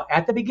 Now,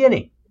 at the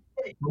beginning,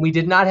 when we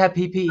did not have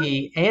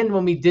PPE and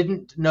when we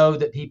didn't know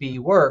that PPE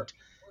worked,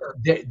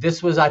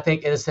 this was, I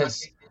think, in a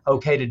sense,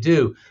 okay to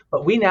do.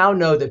 But we now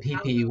know that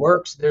PPE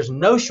works. There's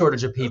no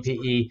shortage of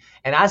PPE.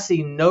 And I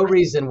see no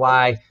reason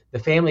why the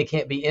family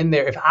can't be in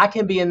there. If I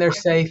can be in there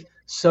safe,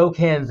 so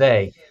can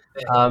they.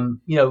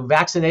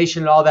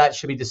 Vaccination and all that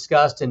should be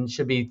discussed and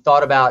should be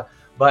thought about.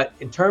 But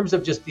in terms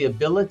of just the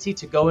ability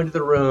to go into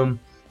the room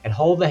and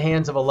hold the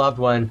hands of a loved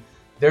one,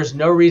 there's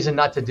no reason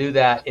not to do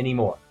that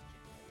anymore.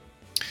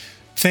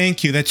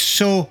 Thank you. That's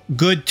so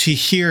good to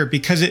hear,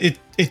 because it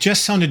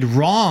just sounded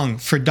wrong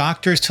for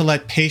doctors to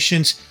let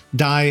patients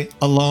die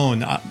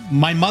alone.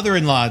 My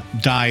mother-in-law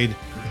died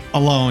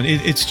alone.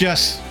 It's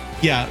just,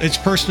 it's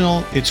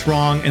personal, it's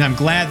wrong, and I'm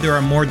glad there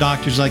are more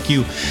doctors like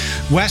you.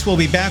 Wes, we'll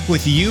be back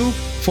with you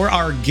for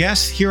our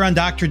guests here on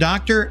Dr.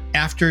 Doctor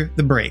after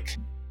the break.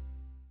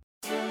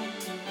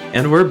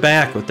 And we're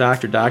back with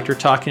Dr. Doctor,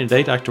 talking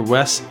today, Dr.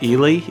 Wes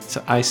Ely. He's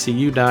an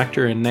ICU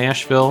doctor in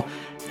Nashville.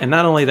 And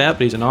not only that,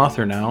 but he's an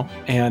author now,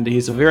 and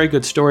he's a very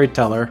good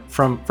storyteller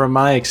from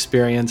my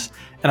experience.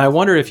 And I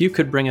wonder if you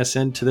could bring us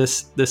into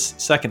this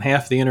second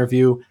half of the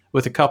interview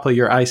with a couple of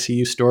your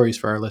ICU stories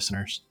for our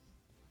listeners.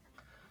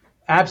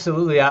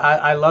 Absolutely.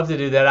 I love to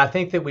do that. I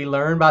think that we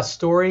learn by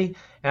story,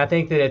 and I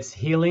think that it's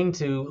healing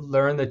to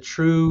learn the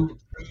true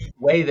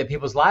way that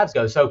people's lives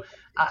go. So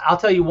I'll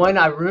tell you one.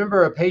 I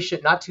remember a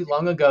patient not too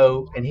long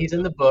ago, and he's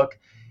in the book,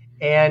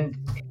 and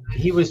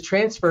he was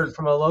transferred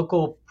from a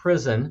local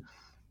prison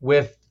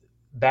with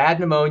bad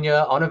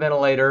pneumonia on a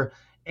ventilator,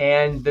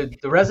 and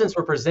the residents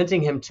were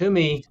presenting him to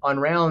me on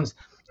rounds,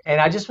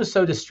 and I just was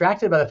so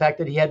distracted by the fact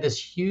that he had this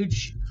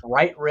huge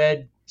bright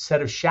red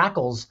set of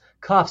shackles,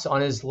 cuffs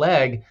on his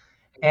leg,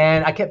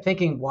 and I kept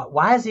thinking,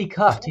 why is he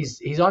cuffed?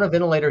 He's on a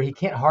ventilator, he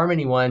can't harm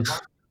anyone.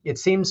 It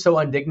seems so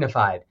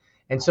undignified.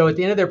 And so at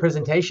the end of their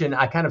presentation,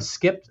 I kind of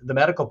skipped the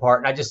medical part,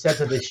 and I just said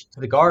to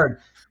the guard,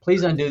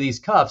 please undo these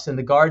cuffs. And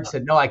the guard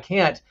said, no, I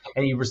can't.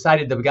 And he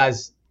recited the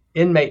guy's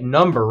inmate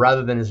number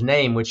rather than his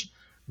name, which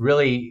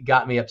really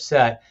got me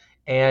upset.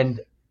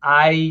 And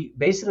I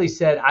basically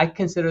said, I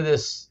consider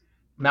this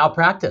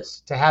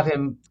malpractice to have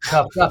him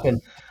cuffed up.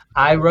 And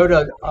I wrote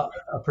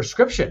a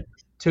prescription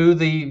to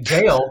the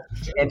jail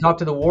and talked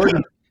to the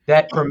warden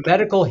that for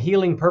medical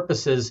healing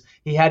purposes,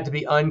 he had to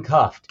be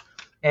uncuffed.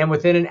 And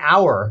within an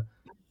hour,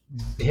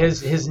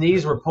 his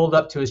knees were pulled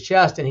up to his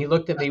chest, and he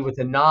looked at me with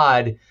a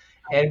nod.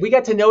 And we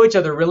got to know each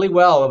other really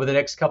well over the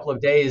next couple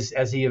of days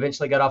as he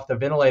eventually got off the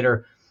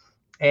ventilator.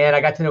 And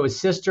I got to know his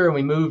sister, and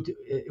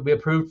we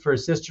approved for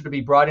his sister to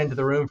be brought into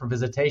the room for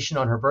visitation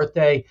on her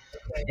birthday.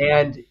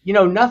 And,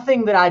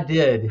 nothing that I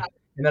did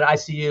in that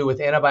ICU with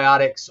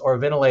antibiotics or a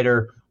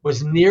ventilator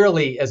was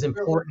nearly as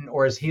important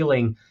or as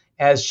healing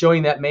as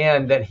showing that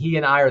man that he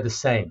and I are the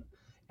same,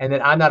 and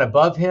that I'm not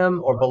above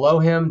him or below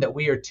him, that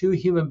we are two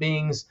human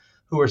beings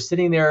who are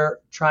sitting there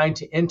trying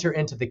to enter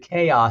into the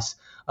chaos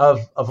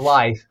of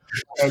life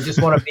and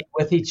just want to be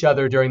with each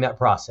other during that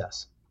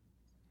process.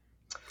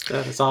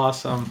 That is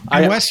awesome.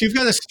 And Wes, you've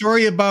got a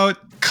story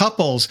about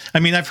couples. I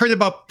mean, I've heard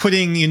about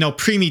putting,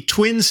 preemie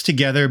twins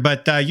together,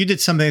 but you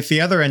did something at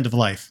the other end of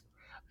life.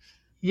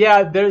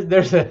 Yeah,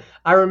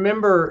 I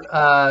remember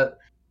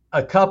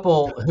a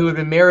couple who had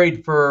been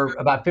married for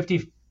about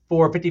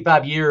 54,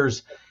 55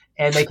 years,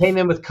 and they came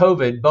in with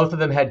COVID. Both of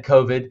them had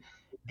COVID,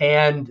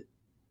 and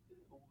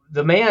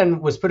the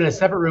man was put in a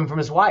separate room from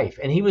his wife,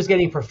 and he was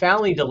getting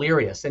profoundly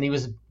delirious, and he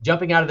was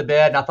jumping out of the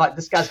bed, and I thought,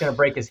 this guy's going to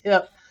break his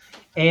hip.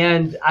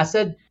 And I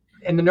said,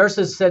 and the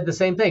nurses said the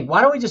same thing.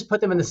 Why don't we just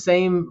put them in the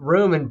same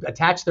room and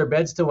attach their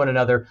beds to one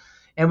another?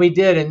 And we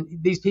did. And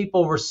these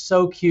people were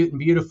so cute and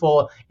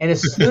beautiful. And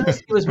as soon as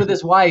he was with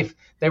his wife,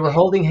 they were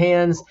holding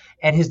hands,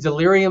 and his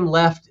delirium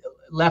left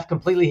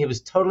completely. He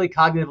was totally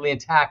cognitively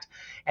intact.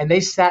 And they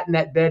sat in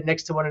that bed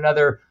next to one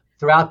another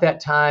throughout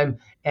that time.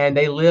 And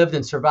they lived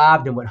and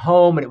survived and went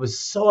home. And it was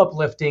so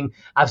uplifting.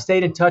 I've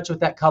stayed in touch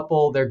with that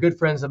couple. They're good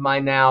friends of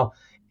mine now.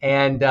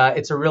 And that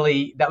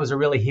was a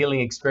really healing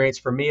experience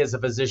for me as a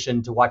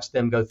physician to watch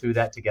them go through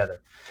that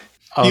together.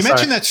 You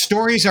mentioned that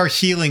stories are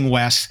healing,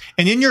 Wes.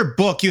 And in your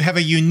book, you have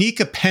a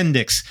unique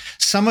appendix,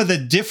 some of the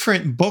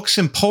different books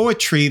and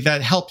poetry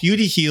that helped you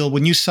to heal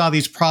when you saw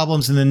these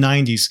problems in the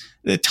 90s.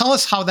 Tell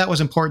us how that was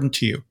important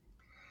to you.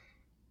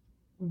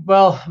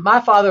 Well,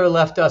 my father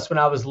left us when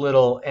I was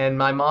little, and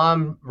my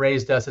mom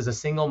raised us as a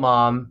single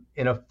mom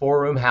in a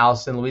 4-room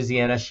house in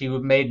Louisiana. She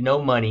made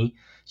no money.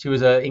 She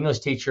was an English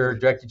teacher,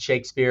 directed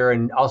Shakespeare,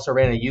 and also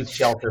ran a youth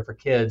shelter for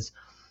kids.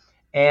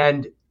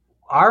 And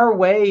our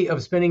way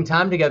of spending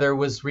time together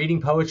was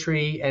reading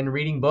poetry and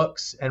reading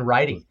books and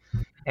writing.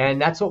 And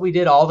that's what we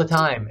did all the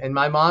time. And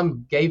my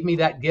mom gave me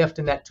that gift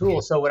and that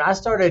tool. So when I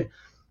started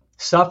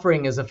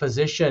suffering as a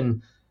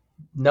physician,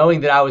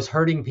 knowing that I was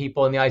hurting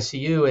people in the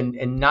ICU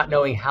and not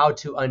knowing how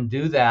to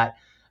undo that,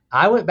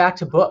 I went back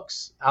to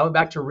books. I went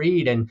back to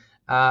read and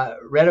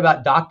read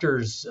about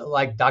doctors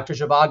like Dr.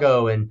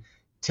 Zhivago and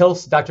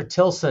Dr.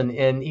 Tilson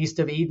in East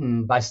of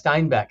Eden by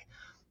Steinbeck.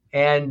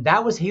 And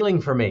that was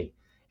healing for me.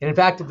 And in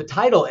fact, the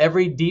title,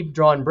 Every Deep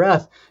Drawn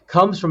Breath,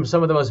 comes from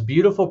some of the most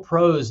beautiful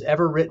prose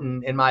ever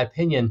written, in my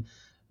opinion,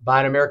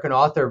 by an American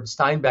author,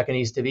 Steinbeck in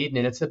East of Eden.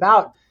 And it's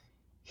about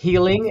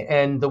healing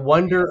and the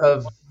wonder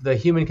of the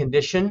human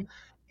condition.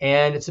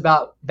 And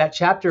that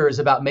chapter is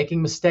about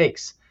making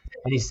mistakes.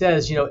 And he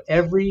says,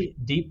 every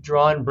deep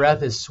drawn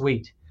breath is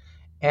sweet.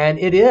 And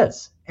it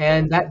is.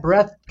 And that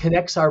breath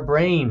connects our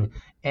brain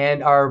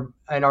and our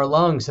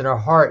lungs and our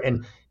heart.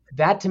 And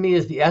that to me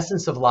is the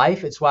essence of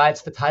life. It's why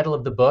it's the title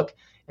of the book.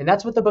 And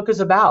that's what the book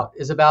is about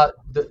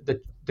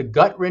the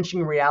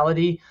gut-wrenching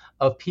reality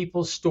of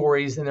people's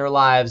stories in their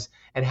lives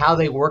and how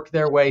they work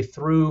their way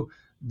through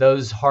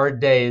those hard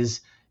days,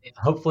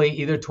 hopefully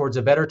either towards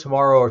a better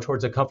tomorrow or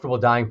towards a comfortable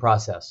dying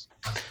process.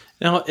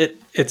 Now,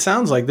 it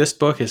sounds like this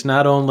book is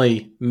not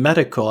only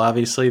medical.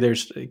 Obviously,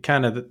 there's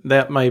kind of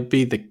that might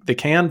be the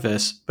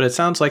canvas, but it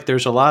sounds like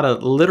there's a lot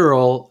of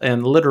literal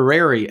and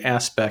literary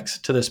aspects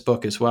to this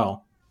book as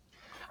well.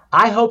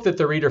 I hope that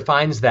the reader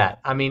finds that.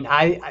 I mean,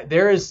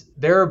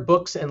 there are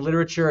books and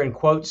literature and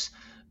quotes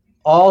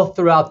all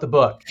throughout the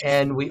book,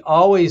 and we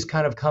always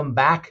kind of come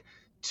back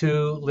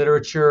to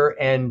literature.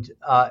 And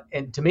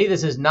to me,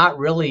 this is not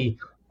really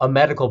a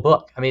medical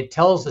book. I mean, it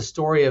tells the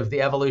story of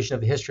the evolution of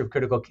the history of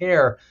critical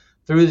care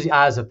through the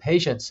eyes of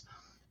patients.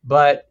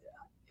 But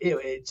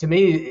to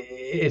me,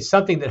 it's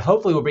something that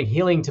hopefully will bring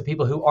healing to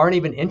people who aren't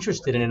even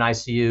interested in an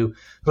ICU,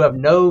 who have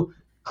no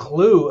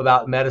clue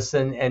about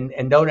medicine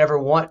and don't ever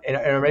want and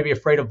are maybe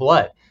afraid of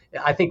blood.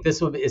 I think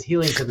this is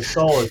healing to the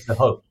soul is the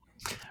hope.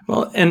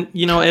 Well, and,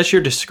 as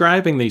you're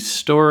describing these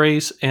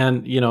stories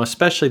and,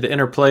 especially the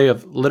interplay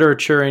of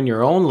literature in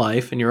your own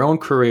life and your own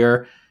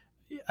career,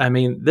 I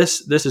mean,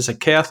 this is a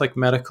Catholic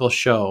medical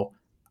show.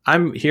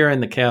 I'm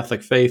hearing the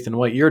Catholic faith and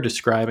what you're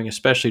describing,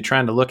 especially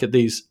trying to look at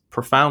these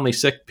profoundly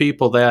sick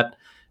people that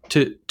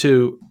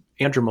to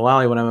Andrew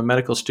Mullally, when I'm a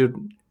medical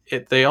student,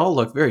 they all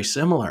look very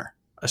similar,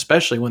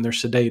 especially when they're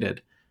sedated.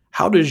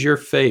 How does your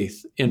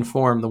faith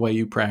inform the way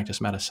you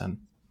practice medicine?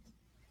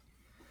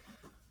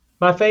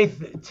 My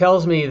faith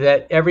tells me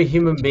that every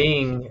human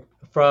being,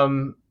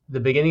 from the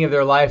beginning of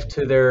their life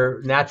to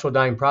their natural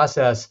dying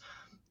process,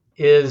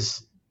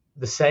 is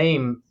the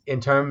same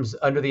in terms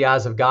under the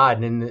eyes of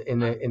God and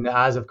in the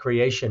eyes of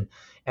creation,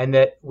 and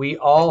that we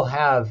all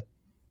have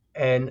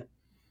an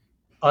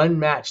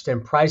unmatched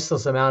and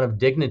priceless amount of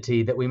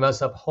dignity that we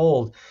must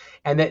uphold,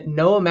 and that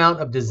no amount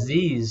of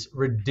disease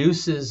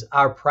reduces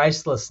our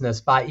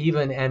pricelessness by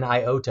even an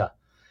iota.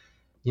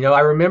 I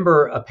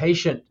remember a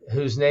patient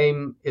whose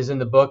name is in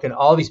the book, and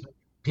all these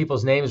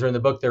people's names are in the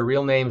book. They're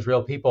real names,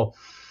 real people.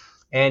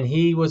 And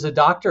he was a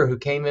doctor who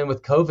came in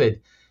with COVID,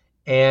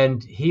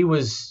 and he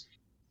was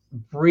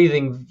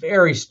breathing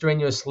very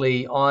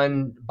strenuously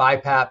on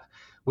BiPAP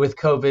with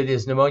COVID.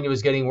 His pneumonia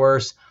was getting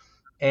worse.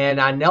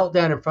 And I knelt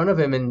down in front of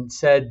him and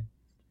said,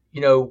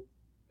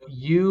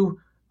 you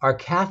are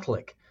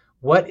Catholic.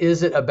 What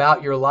is it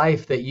about your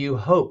life that you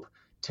hope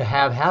to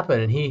have happen?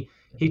 And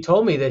he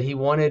told me that he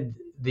wanted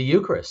the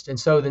Eucharist. And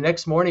so the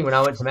next morning when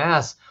I went to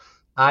Mass,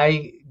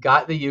 I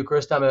got the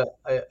Eucharist. I'm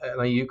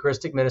a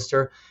Eucharistic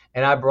minister,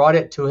 and I brought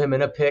it to him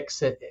in a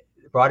pyx,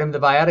 brought him the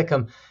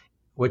Viaticum,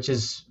 which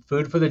is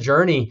food for the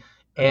journey.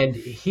 And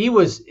it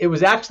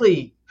was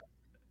actually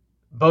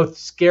both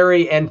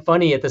scary and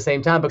funny at the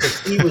same time, because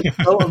he was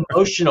so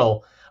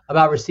emotional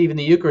about receiving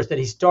the Eucharist that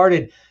he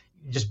started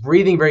just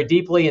breathing very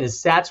deeply, and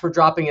his sats were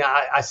dropping. And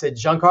I said,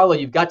 Giancarlo,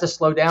 you've got to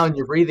slow down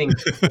your breathing.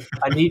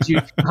 I need you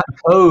to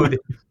code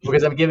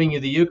because I'm giving you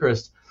the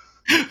Eucharist.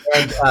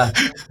 And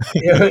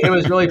it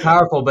was really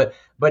powerful.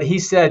 But he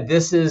said,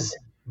 this is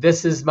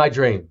my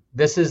dream.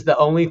 This is the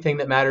only thing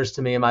that matters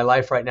to me in my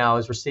life right now,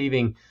 is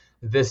receiving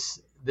this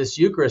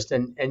Eucharist.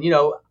 And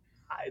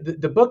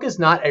the book is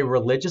not a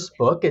religious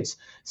book. It's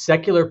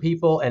secular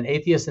people and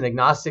atheists and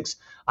agnostics,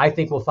 I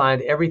think, will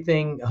find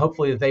everything,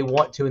 hopefully, that they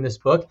want to in this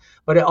book.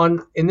 But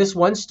in this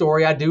one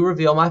story, I do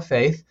reveal my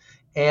faith.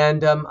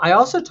 And I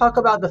also talk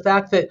about the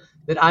fact that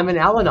I'm an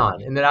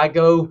Al-Anon, and that I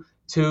go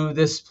to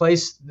this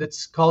place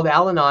that's called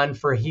Al-Anon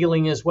for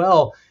healing as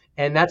well.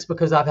 And that's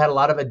because I've had a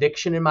lot of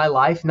addiction in my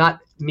life, not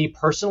me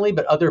personally,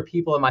 but other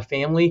people in my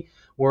family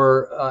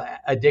were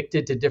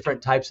addicted to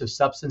different types of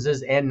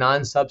substances and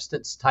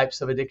non-substance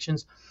types of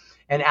addictions.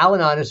 And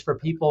Al-Anon is for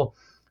people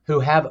who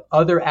have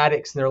other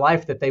addicts in their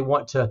life that they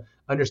want to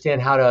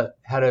understand how to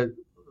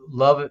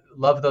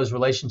love those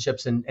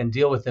relationships and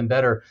deal with them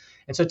better.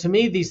 And so to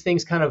me, these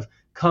things kind of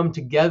come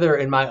together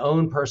in my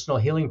own personal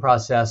healing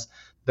process,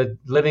 the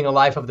living a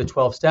life of the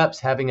 12 steps,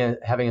 having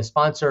a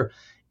sponsor,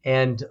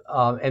 and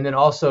then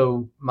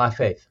also my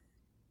faith.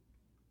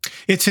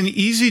 It's an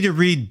easy to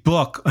read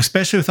book,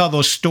 especially with all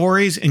those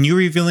stories, and you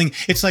revealing,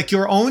 it's like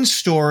your own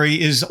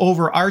story is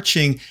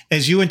overarching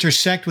as you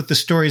intersect with the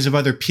stories of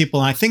other people.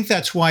 And I think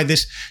that's why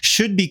this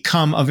should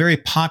become a very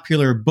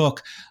popular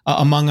book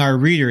among our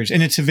readers.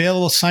 And it's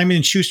available.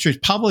 Simon & Schuster is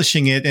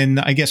publishing it. And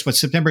I guess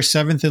September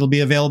 7th, it'll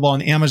be available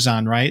on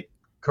Amazon, right?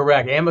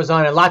 Correct.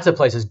 Amazon and lots of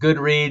places,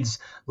 Goodreads,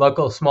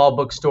 local small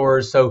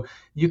bookstores. So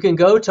you can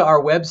go to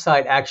our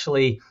website,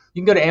 actually.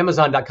 You can go to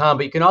Amazon.com,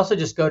 but you can also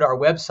just go to our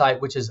website,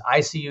 which is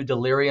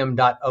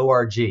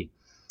icudelirium.org,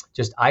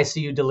 just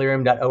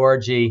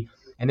icudelirium.org.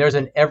 And there's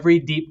an Every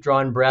Deep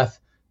Drawn Breath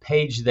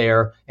page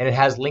there, and it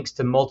has links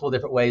to multiple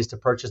different ways to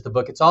purchase the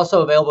book. It's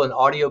also available in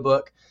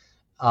audiobook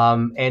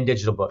and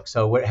digital book,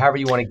 so however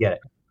you want to get it.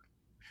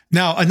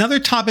 Now, another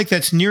topic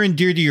that's near and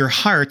dear to your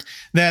heart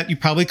that you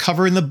probably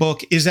cover in the book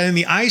is that in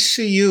the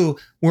ICU,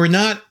 we're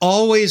not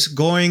always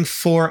going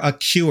for a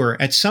cure.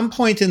 At some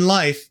point in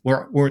life,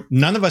 where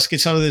none of us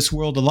gets out of this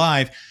world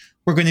alive,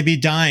 we're going to be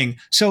dying.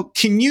 So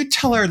can you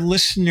tell our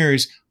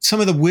listeners some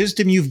of the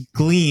wisdom you've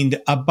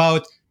gleaned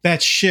about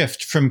that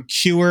shift from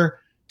cure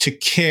to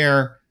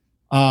care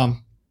in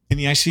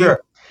the ICU?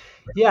 Sure.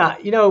 Yeah,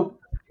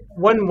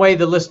 one way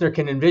the listener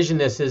can envision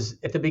this is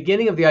at the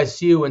beginning of the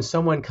ICU, when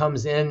someone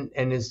comes in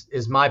and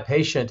is my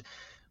patient,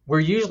 we're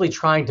usually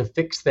trying to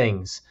fix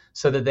things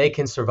so that they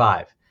can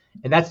survive.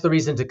 And that's the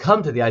reason to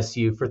come to the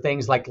ICU, for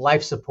things like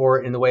life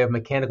support in the way of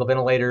mechanical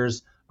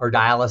ventilators or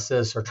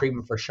dialysis or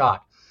treatment for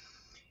shock.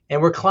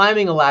 And we're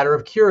climbing a ladder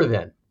of cure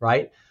then,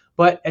 right?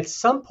 But at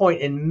some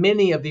point in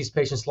many of these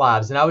patients'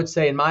 lives, and I would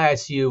say in my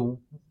ICU,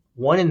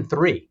 1 in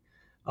 3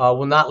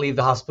 will not leave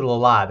the hospital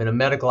alive in a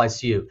medical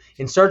ICU.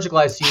 In surgical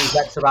ICUs,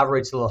 that survival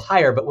rate's a little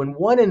higher, but when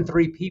 1 in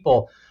 3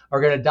 people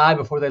are going to die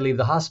before they leave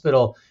the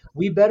hospital,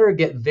 we better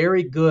get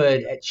very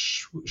good at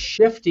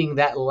shifting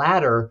that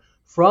ladder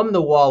from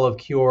the wall of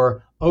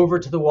cure over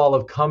to the wall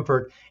of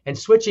comfort, and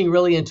switching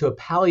really into a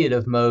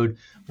palliative mode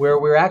where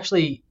we're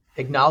actually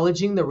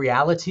acknowledging the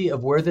reality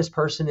of where this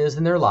person is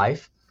in their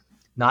life,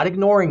 not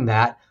ignoring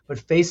that, but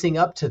facing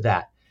up to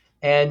that.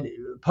 And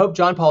Pope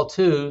John Paul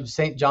II,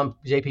 St. John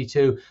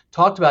JP2,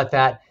 talked about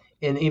that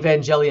in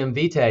Evangelium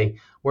Vitae,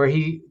 where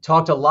he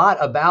talked a lot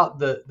about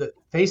the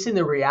facing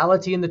the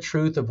reality and the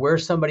truth of where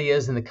somebody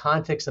is in the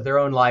context of their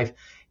own life,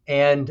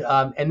 and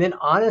then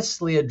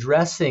honestly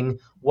addressing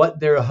what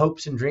their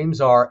hopes and dreams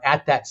are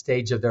at that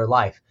stage of their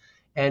life.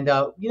 And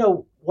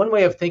one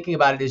way of thinking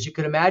about it is you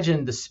could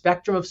imagine the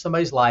spectrum of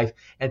somebody's life.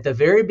 At the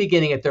very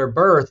beginning, at their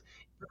birth,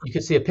 you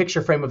could see a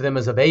picture frame of them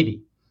as a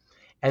baby.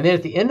 And then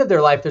at the end of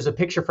their life, there's a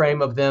picture frame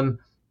of them,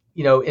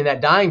 in that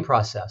dying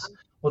process.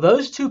 Well,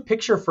 those two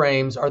picture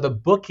frames are the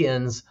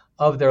bookends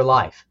of their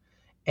life.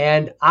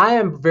 And I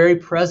am very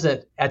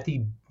present at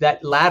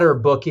that latter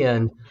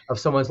bookend of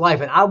someone's life.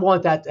 And I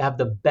want that to have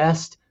the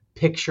best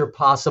picture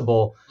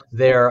possible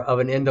there of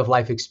an end of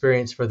life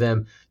experience for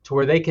them, to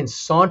where they can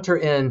saunter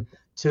in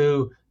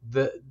to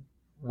the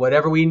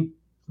whatever we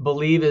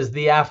believe is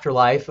the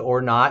afterlife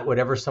or not,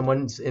 whatever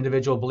someone's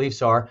individual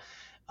beliefs are,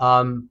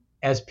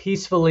 as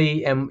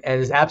peacefully and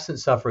as absent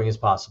suffering as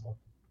possible.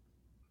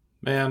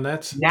 Man,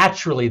 that's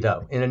naturally,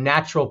 though, in a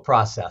natural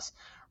process.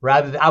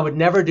 I would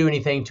never do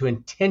anything to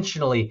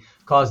intentionally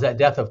cause that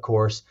death, of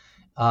course.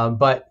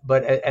 But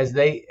as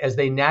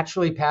they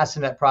naturally pass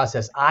in that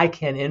process, I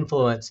can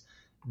influence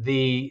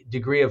the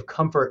degree of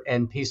comfort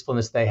and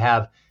peacefulness they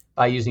have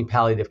by using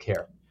palliative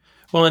care.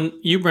 Well, and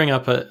you bring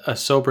up a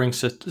sobering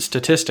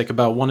statistic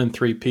about 1 in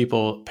 3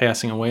 people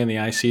passing away in the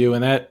ICU,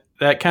 and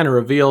that kind of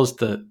reveals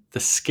the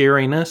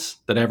scariness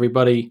that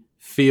everybody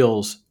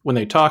feels when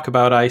they talk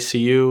about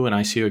ICU and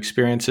ICU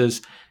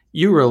experiences.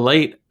 You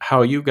relate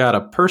how you got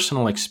a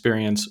personal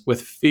experience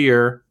with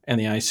fear in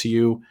the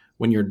ICU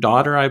when your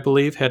daughter, I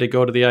believe, had to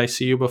go to the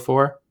ICU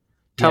before.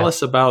 Tell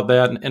us about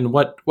that and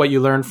what you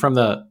learned from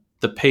the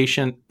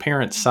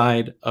parent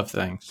side of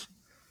things.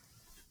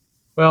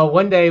 Well,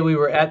 one day we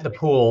were at the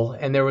pool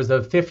and there was a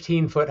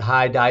 15-foot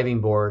high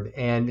diving board,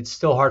 and it's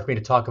still hard for me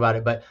to talk about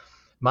it, but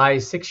my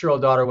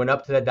 6-year-old daughter went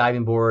up to that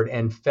diving board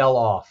and fell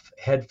off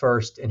head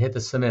first and hit the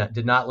cement,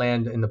 did not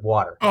land in the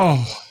water.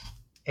 Oh.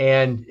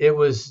 And it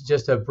was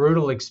just a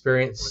brutal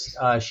experience.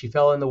 She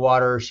fell in the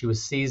water. She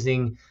was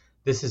seizing.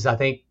 This is, I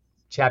think,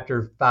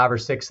 chapter 5 or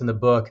 6 in the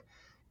book.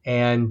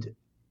 And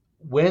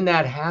when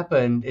that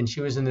happened and she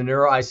was in the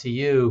neuro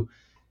ICU,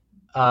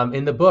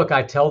 in the book,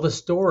 I tell the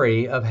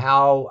story of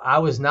how I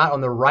was not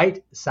on the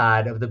right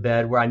side of the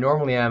bed where I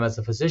normally am as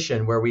a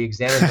physician, where we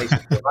examine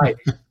patients to the right,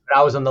 but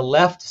I was on the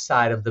left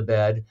side of the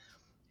bed.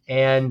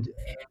 And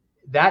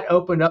that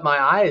opened up my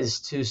eyes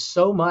to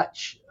so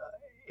much,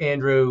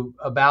 Andrew,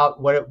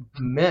 about what it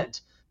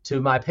meant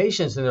to my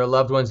patients and their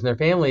loved ones and their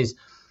families,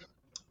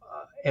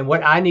 and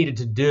what I needed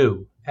to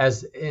do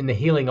as in the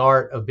healing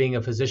art of being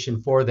a physician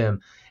for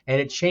them.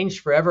 And it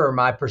changed forever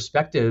my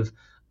perspective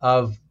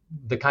of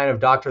the kind of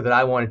doctor that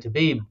I wanted to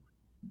be,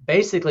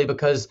 basically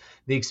because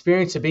the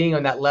experience of being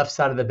on that left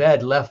side of the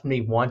bed left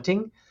me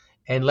wanting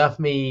and left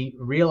me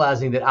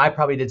realizing that I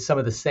probably did some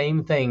of the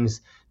same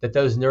things that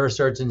those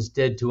neurosurgeons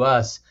did to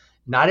us,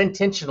 not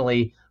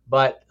intentionally,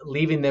 but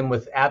leaving them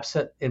with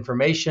absent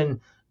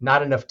information,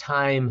 not enough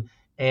time,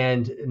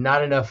 and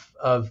not enough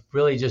of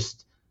really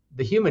just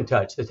the human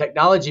touch. The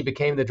technology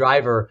became the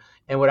driver,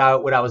 and what I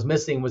was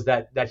missing was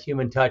that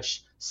human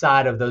touch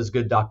side of those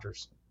good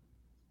doctors.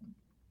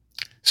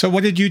 So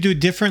what did you do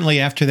differently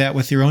after that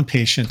with your own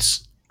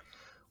patients?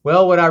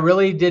 Well, what I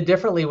really did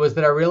differently was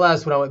that I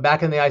realized when I went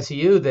back in the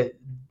ICU that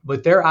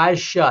with their eyes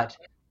shut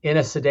in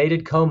a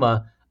sedated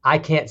coma, I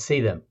can't see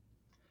them.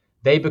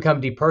 They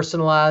become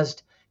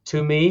depersonalized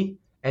to me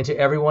and to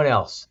everyone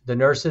else, the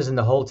nurses and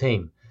the whole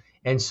team.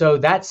 And so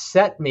that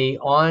set me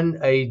on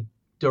a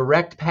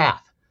direct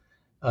path,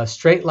 a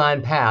straight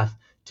line path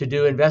to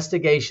do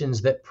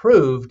investigations that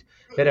proved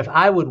that if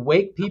I would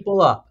wake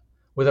people up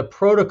with a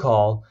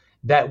protocol,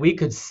 that we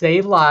could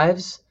save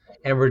lives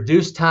and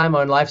reduce time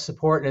on life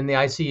support in the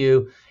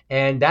ICU.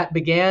 And that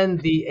began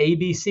the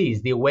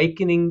ABCs, the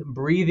awakening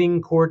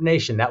breathing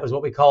coordination. That was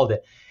what we called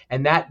it.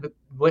 And that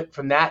went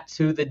from that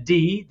to the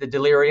D, the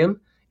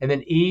delirium, and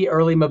then E,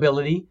 early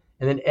mobility,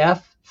 and then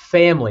F,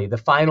 family. The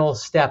final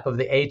step of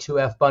the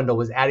A2F bundle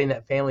was adding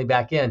that family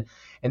back in.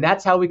 And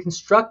that's how we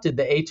constructed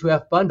the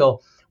A2F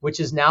bundle,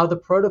 which is now the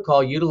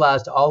protocol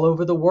utilized all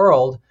over the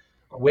world,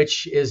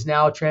 which is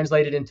now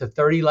translated into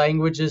 30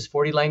 languages,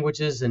 40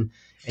 languages, and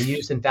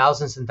used in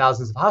thousands and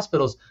thousands of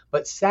hospitals.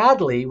 But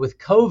sadly, with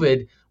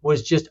COVID,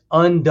 was just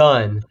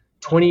undone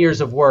 20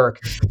 years of work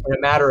in a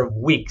matter of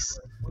weeks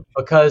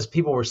because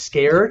people were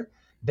scared.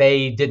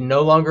 They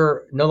no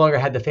longer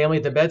had the family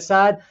at the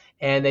bedside,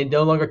 and they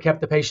no longer kept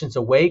the patients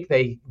awake.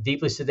 They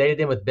deeply sedated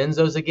them with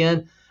benzos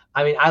again.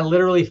 I mean, I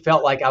literally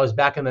felt like I was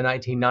back in the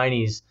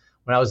 1990s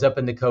when I was up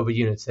in the COVID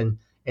units. And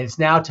it's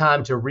now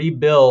time to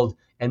rebuild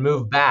and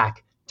move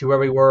back to where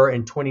we were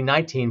in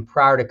 2019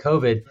 prior to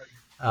COVID,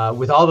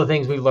 with all the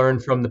things we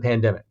learned from the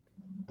pandemic.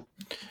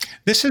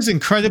 This is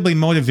incredibly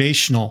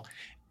motivational.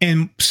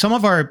 And some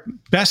of our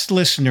best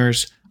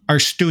listeners are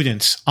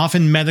students,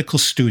 often medical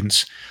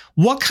students.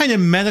 What kind of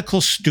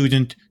medical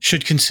student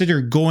should consider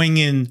going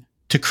in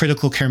to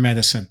critical care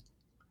medicine?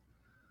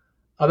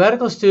 A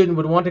medical student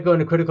would want to go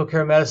into critical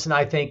care medicine,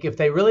 I think, if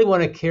they really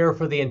want to care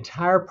for the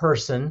entire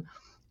person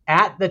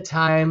at the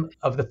time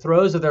of the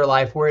throes of their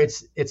life, where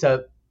it's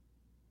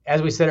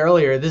as we said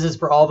earlier, this is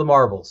for all the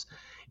marbles.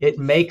 It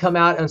may come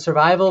out in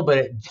survival, but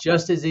it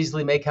just as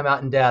easily may come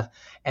out in death.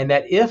 And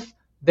that if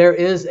there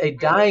is a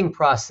dying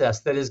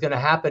process that is going to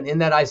happen in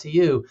that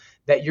ICU,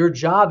 that your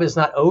job is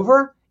not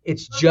over,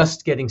 it's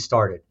just getting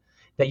started.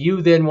 That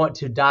you then want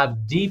to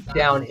dive deep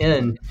down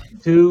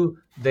into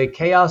the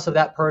chaos of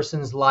that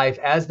person's life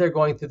as they're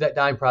going through that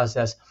dying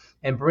process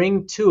and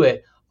bring to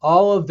it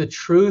all of the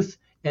truth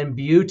and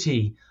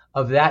beauty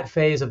of that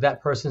phase of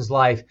that person's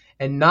life,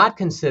 and not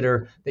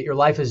consider that your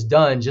life is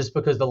done just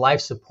because the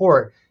life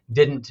support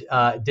didn't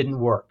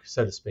work,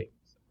 so to speak.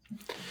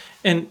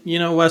 And,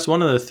 Wes,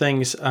 one of the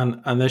things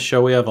on this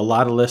show, we have a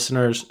lot of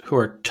listeners who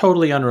are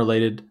totally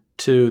unrelated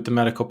to the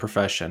medical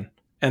profession.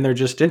 And they're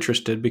just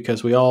interested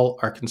because we all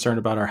are concerned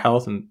about our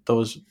health and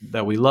those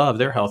that we love,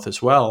 their health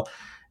as well.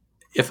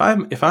 If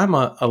I'm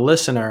a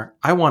listener,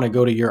 I want to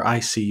go to your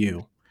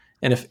ICU.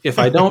 And if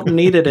I don't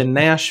need it in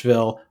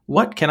Nashville,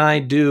 what can I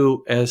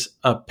do as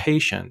a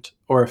patient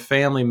or a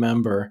family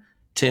member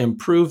to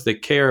improve the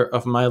care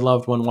of my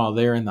loved one while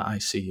they're in the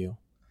ICU?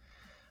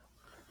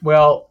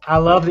 Well, I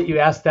love that you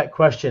asked that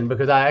question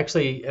because I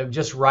actually am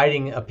just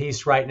writing a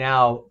piece right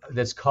now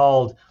that's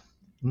called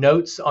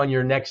Notes on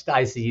Your Next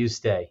ICU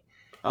Stay.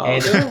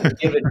 And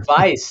give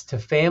advice to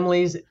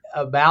families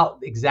about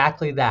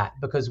exactly that.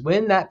 Because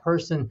when that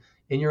person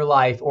in your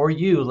life or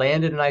you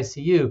land in an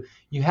ICU,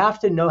 you have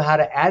to know how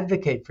to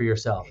advocate for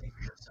yourself.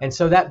 And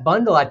so that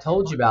bundle I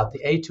told you about, the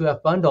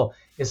A2F bundle,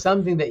 is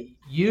something that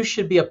you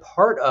should be a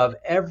part of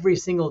every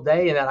single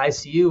day in that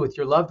ICU with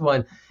your loved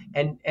one.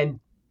 And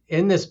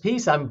in this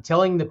piece, I'm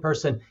telling the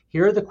person,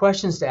 here are the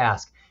questions to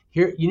ask.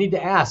 Here, you need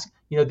to ask,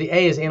 the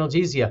A is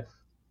analgesia.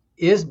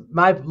 Is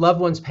my loved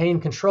one's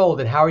pain controlled,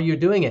 and how are you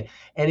doing it?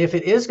 And if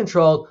it is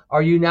controlled,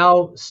 are you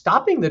now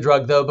stopping the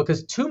drug though?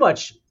 Because too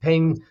much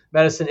pain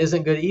medicine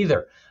isn't good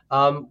either.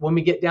 When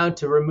we get down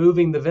to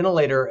removing the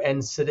ventilator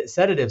and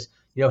sedatives,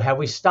 have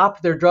we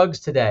stopped their drugs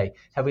today?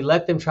 Have we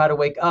let them try to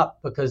wake up?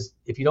 Because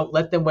if you don't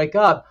let them wake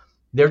up,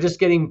 they're just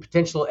getting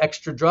potential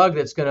extra drug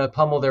that's going to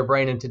pummel their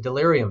brain into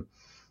delirium.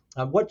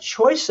 What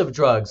choice of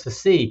drugs, the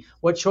C,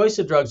 what choice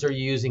of drugs are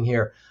you using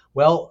here?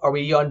 Well, are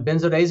we on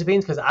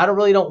benzodiazepines? Because I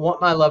really don't want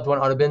my loved one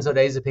on a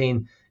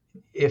benzodiazepine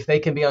if they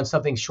can be on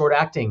something short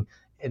acting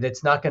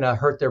that's not going to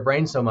hurt their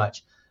brain so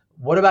much.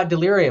 What about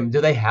delirium? Do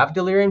they have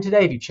delirium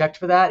today? Have you checked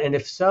for that? And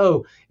if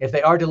so, if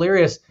they are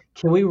delirious,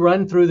 can we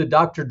run through the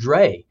Dr.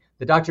 Dre?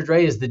 The Dr.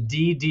 Dre is the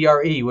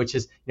DDRE, which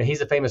is,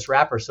 he's a famous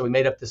rapper, so we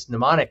made up this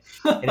mnemonic,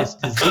 and it's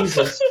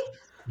diseases,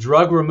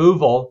 drug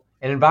removal,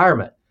 and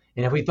environment.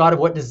 And have we thought of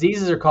what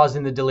diseases are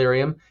causing the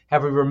delirium?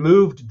 Have we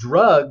removed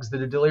drugs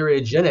that are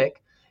deliriogenic?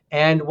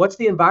 And what's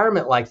the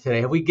environment like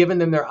today? Have we given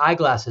them their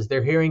eyeglasses,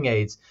 their hearing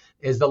aids?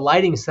 Is the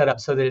lighting set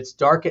up so that it's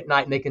dark at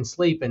night and they can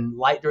sleep, and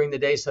light during the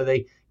day so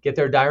they get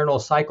their diurnal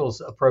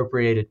cycles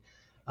appropriated?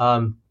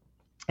 And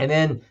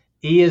then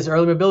E is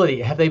early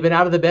mobility. Have they been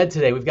out of the bed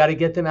today? We've got to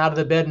get them out of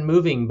the bed and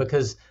moving,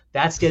 because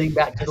that's getting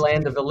back to the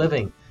land of the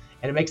living.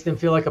 And it makes them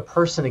feel like a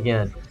person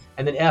again.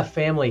 And then F,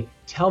 family.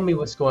 Tell me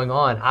what's going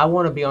on. I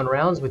want to be on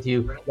rounds with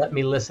you. Let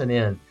me listen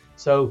in.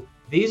 So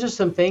these are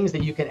some things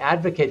that you can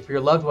advocate for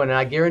your loved one. And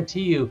I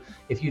guarantee you,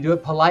 if you do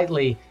it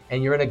politely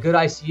and you're in a good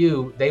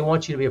ICU, they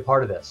want you to be a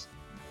part of this.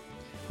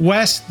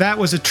 Wes, that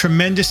was a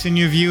tremendous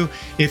interview.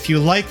 If you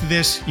like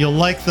this, you'll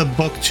like the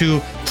book too.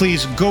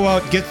 Please go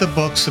out, get the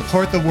book,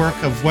 support the work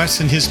of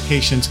Wes and his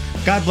patients.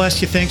 God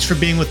bless you. Thanks for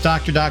being with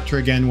Dr. Doctor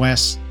again,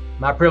 Wes.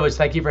 My privilege.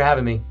 Thank you for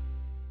having me.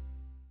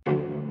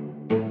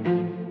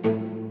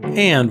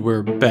 And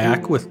we're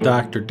back with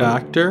Dr.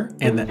 Doctor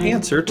and the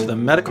answer to the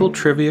medical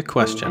trivia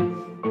question.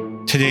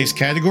 Today's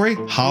category,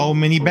 how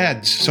many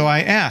beds? So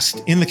I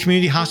asked, in the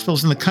community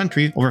hospitals in the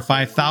country, over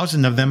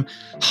 5,000 of them,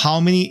 how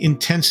many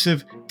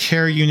intensive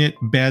care unit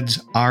beds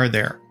are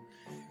there?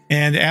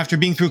 And after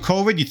being through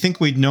COVID, you'd think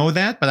we'd know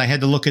that, but I had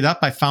to look it up.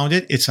 I found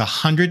it. It's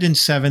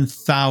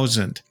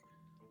 107,000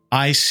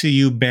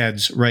 ICU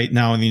beds right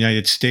now in the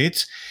United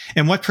States.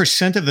 And what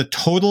percent of the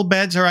total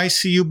beds are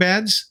ICU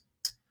beds?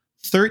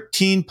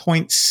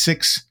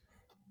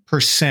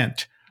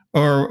 13.6%.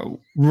 Or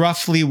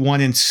roughly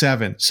 1 in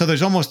 7. So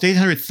there's almost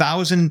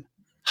 800,000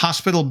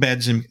 hospital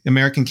beds in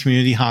American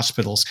community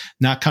hospitals,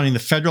 not counting the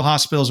federal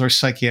hospitals or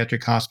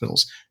psychiatric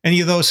hospitals. Any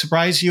of those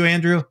surprise you,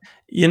 Andrew?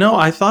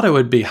 I thought it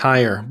would be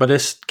higher, but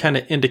this kind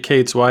of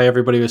indicates why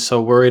everybody was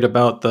so worried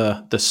about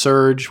the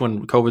surge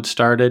when COVID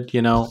started.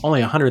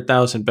 Only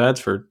 100,000 beds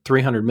for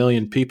 300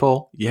 million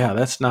people. Yeah,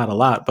 that's not a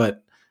lot,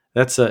 but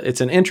it's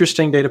an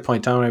interesting data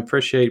point, Tom. I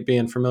appreciate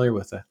being familiar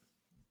with it.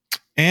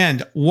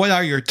 And what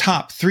are your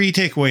top 3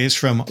 takeaways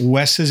from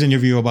Wes's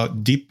interview about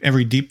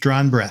every deep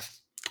drawn breath?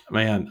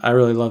 Man, I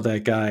really love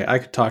that guy. I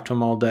could talk to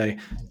him all day.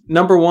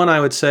 Number 1, I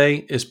would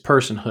say, is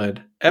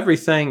personhood.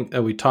 Everything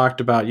that we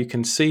talked about, you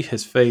can see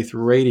his faith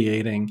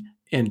radiating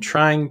in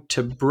trying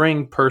to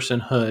bring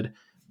personhood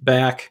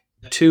back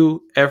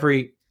to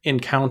every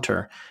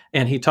encounter.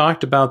 And he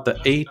talked about the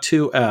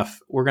A2F.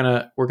 We're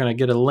gonna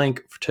get a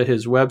link to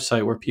his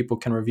website where people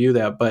can review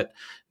that. But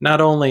not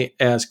only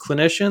as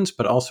clinicians,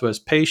 but also as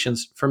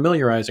patients,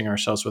 familiarizing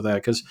ourselves with that.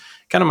 Because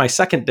kind of my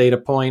second data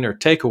point or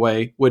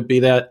takeaway would be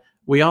that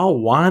we all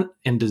want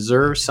and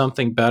deserve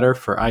something better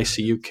for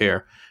ICU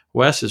care.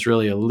 Wes is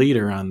really a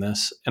leader on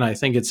this, and I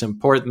think it's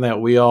important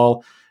that we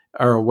all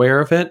are aware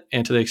of it,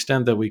 and to the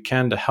extent that we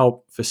can, to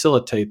help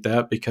facilitate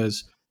that,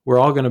 because we're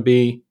all going to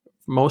be,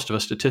 most of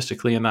us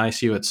statistically, in the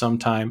ICU at some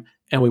time,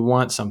 and we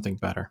want something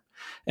better.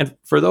 And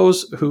for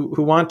those who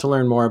want to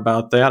learn more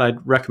about that,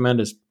 I'd recommend,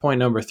 as point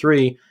number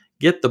 3,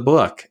 get the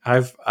book.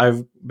 I've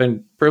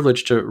been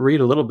privileged to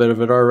read a little bit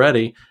of it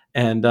already,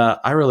 and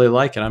I really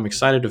like it. I'm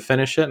excited to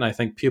finish it, and I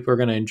think people are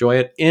going to enjoy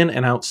it in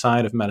and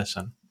outside of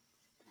medicine.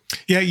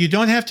 Yeah, you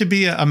don't have to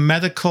be a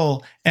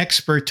medical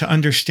expert to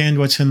understand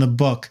what's in the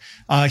book.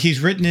 He's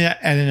written it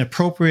at an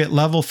appropriate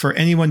level for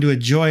anyone to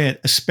enjoy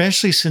it,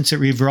 especially since it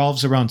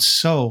revolves around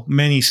so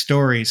many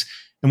stories.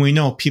 And we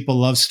know people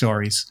love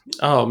stories.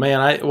 Oh,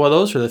 man. Well,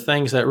 those are the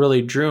things that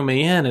really drew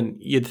me in. And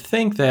you'd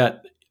think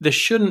that this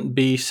shouldn't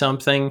be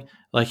something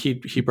like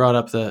he brought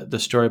up the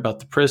story about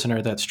the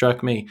prisoner that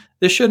struck me.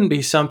 This shouldn't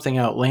be something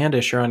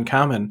outlandish or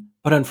uncommon,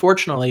 but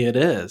unfortunately it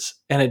is.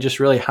 And it just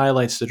really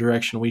highlights the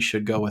direction we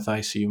should go with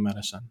ICU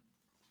medicine.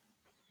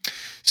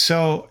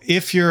 So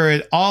if you're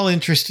at all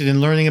interested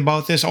in learning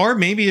about this, or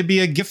maybe it'd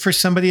be a gift for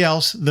somebody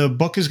else, the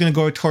book is going to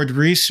go toward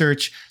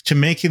research to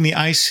making the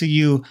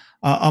ICU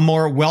a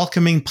more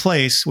welcoming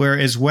place where,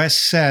 as Wes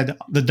said,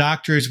 the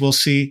doctors will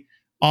see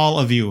all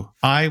of you.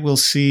 I will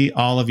see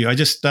all of you. I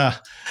just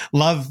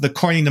love the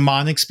corny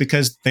mnemonics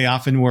because they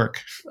often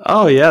work.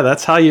 Oh, yeah,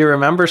 that's how you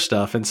remember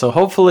stuff. And so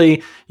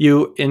hopefully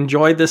you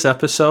enjoyed this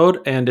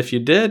episode. And if you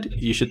did,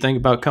 you should think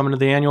about coming to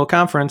the annual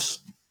conference.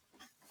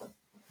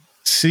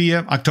 See you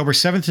October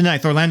 7th to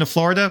 9th, Orlando,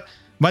 Florida.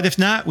 But if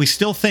not, we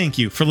still thank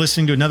you for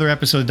listening to another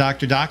episode of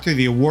Dr. Doctor,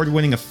 the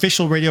award-winning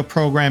official radio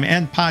program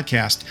and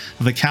podcast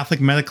of the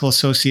Catholic Medical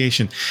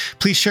Association.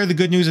 Please share the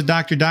good news of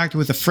Dr. Doctor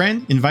with a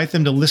friend. Invite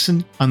them to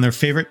listen on their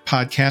favorite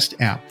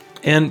podcast app.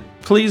 And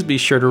please be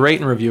sure to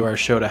rate and review our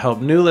show to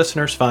help new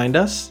listeners find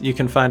us. You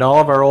can find all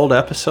of our old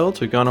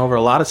episodes. We've gone over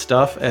a lot of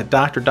stuff at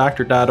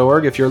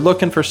drdoctor.org. If you're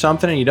looking for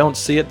something and you don't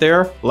see it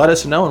there, let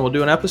us know and we'll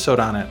do an episode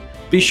on it.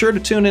 Be sure to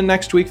tune in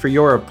next week for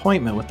your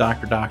appointment with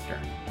Dr. Doctor.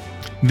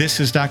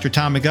 This is Dr.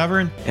 Tom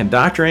McGovern and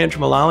Dr.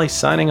 Andrew Mullally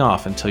signing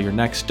off until your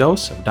next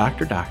dose of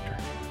Dr. Doctor.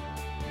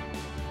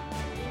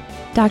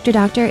 Dr.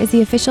 Doctor is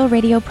the official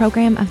radio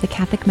program of the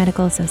Catholic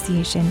Medical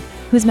Association,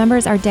 whose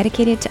members are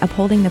dedicated to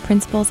upholding the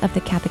principles of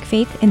the Catholic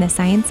faith in the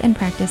science and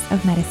practice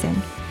of medicine.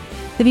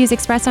 The views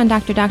expressed on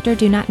Dr. Doctor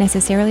do not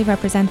necessarily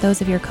represent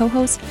those of your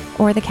co-host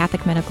or the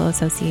Catholic Medical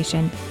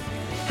Association.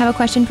 Have a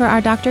question for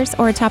our doctors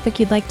or a topic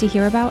you'd like to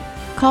hear about?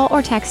 Call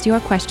or text your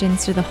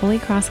questions to the Holy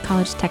Cross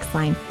College text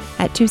line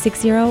at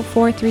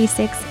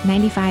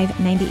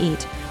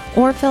 260-436-9598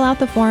 or fill out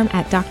the form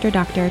at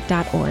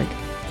drdoctor.org.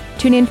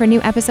 Tune in for new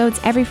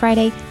episodes every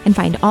Friday and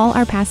find all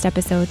our past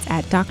episodes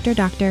at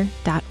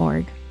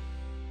drdoctor.org.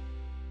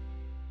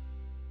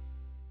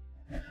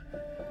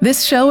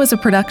 This show is a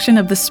production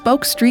of the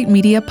Spoke Street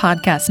Media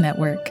Podcast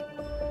Network.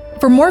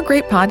 For more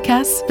great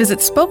podcasts, visit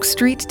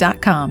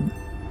spokestreet.com.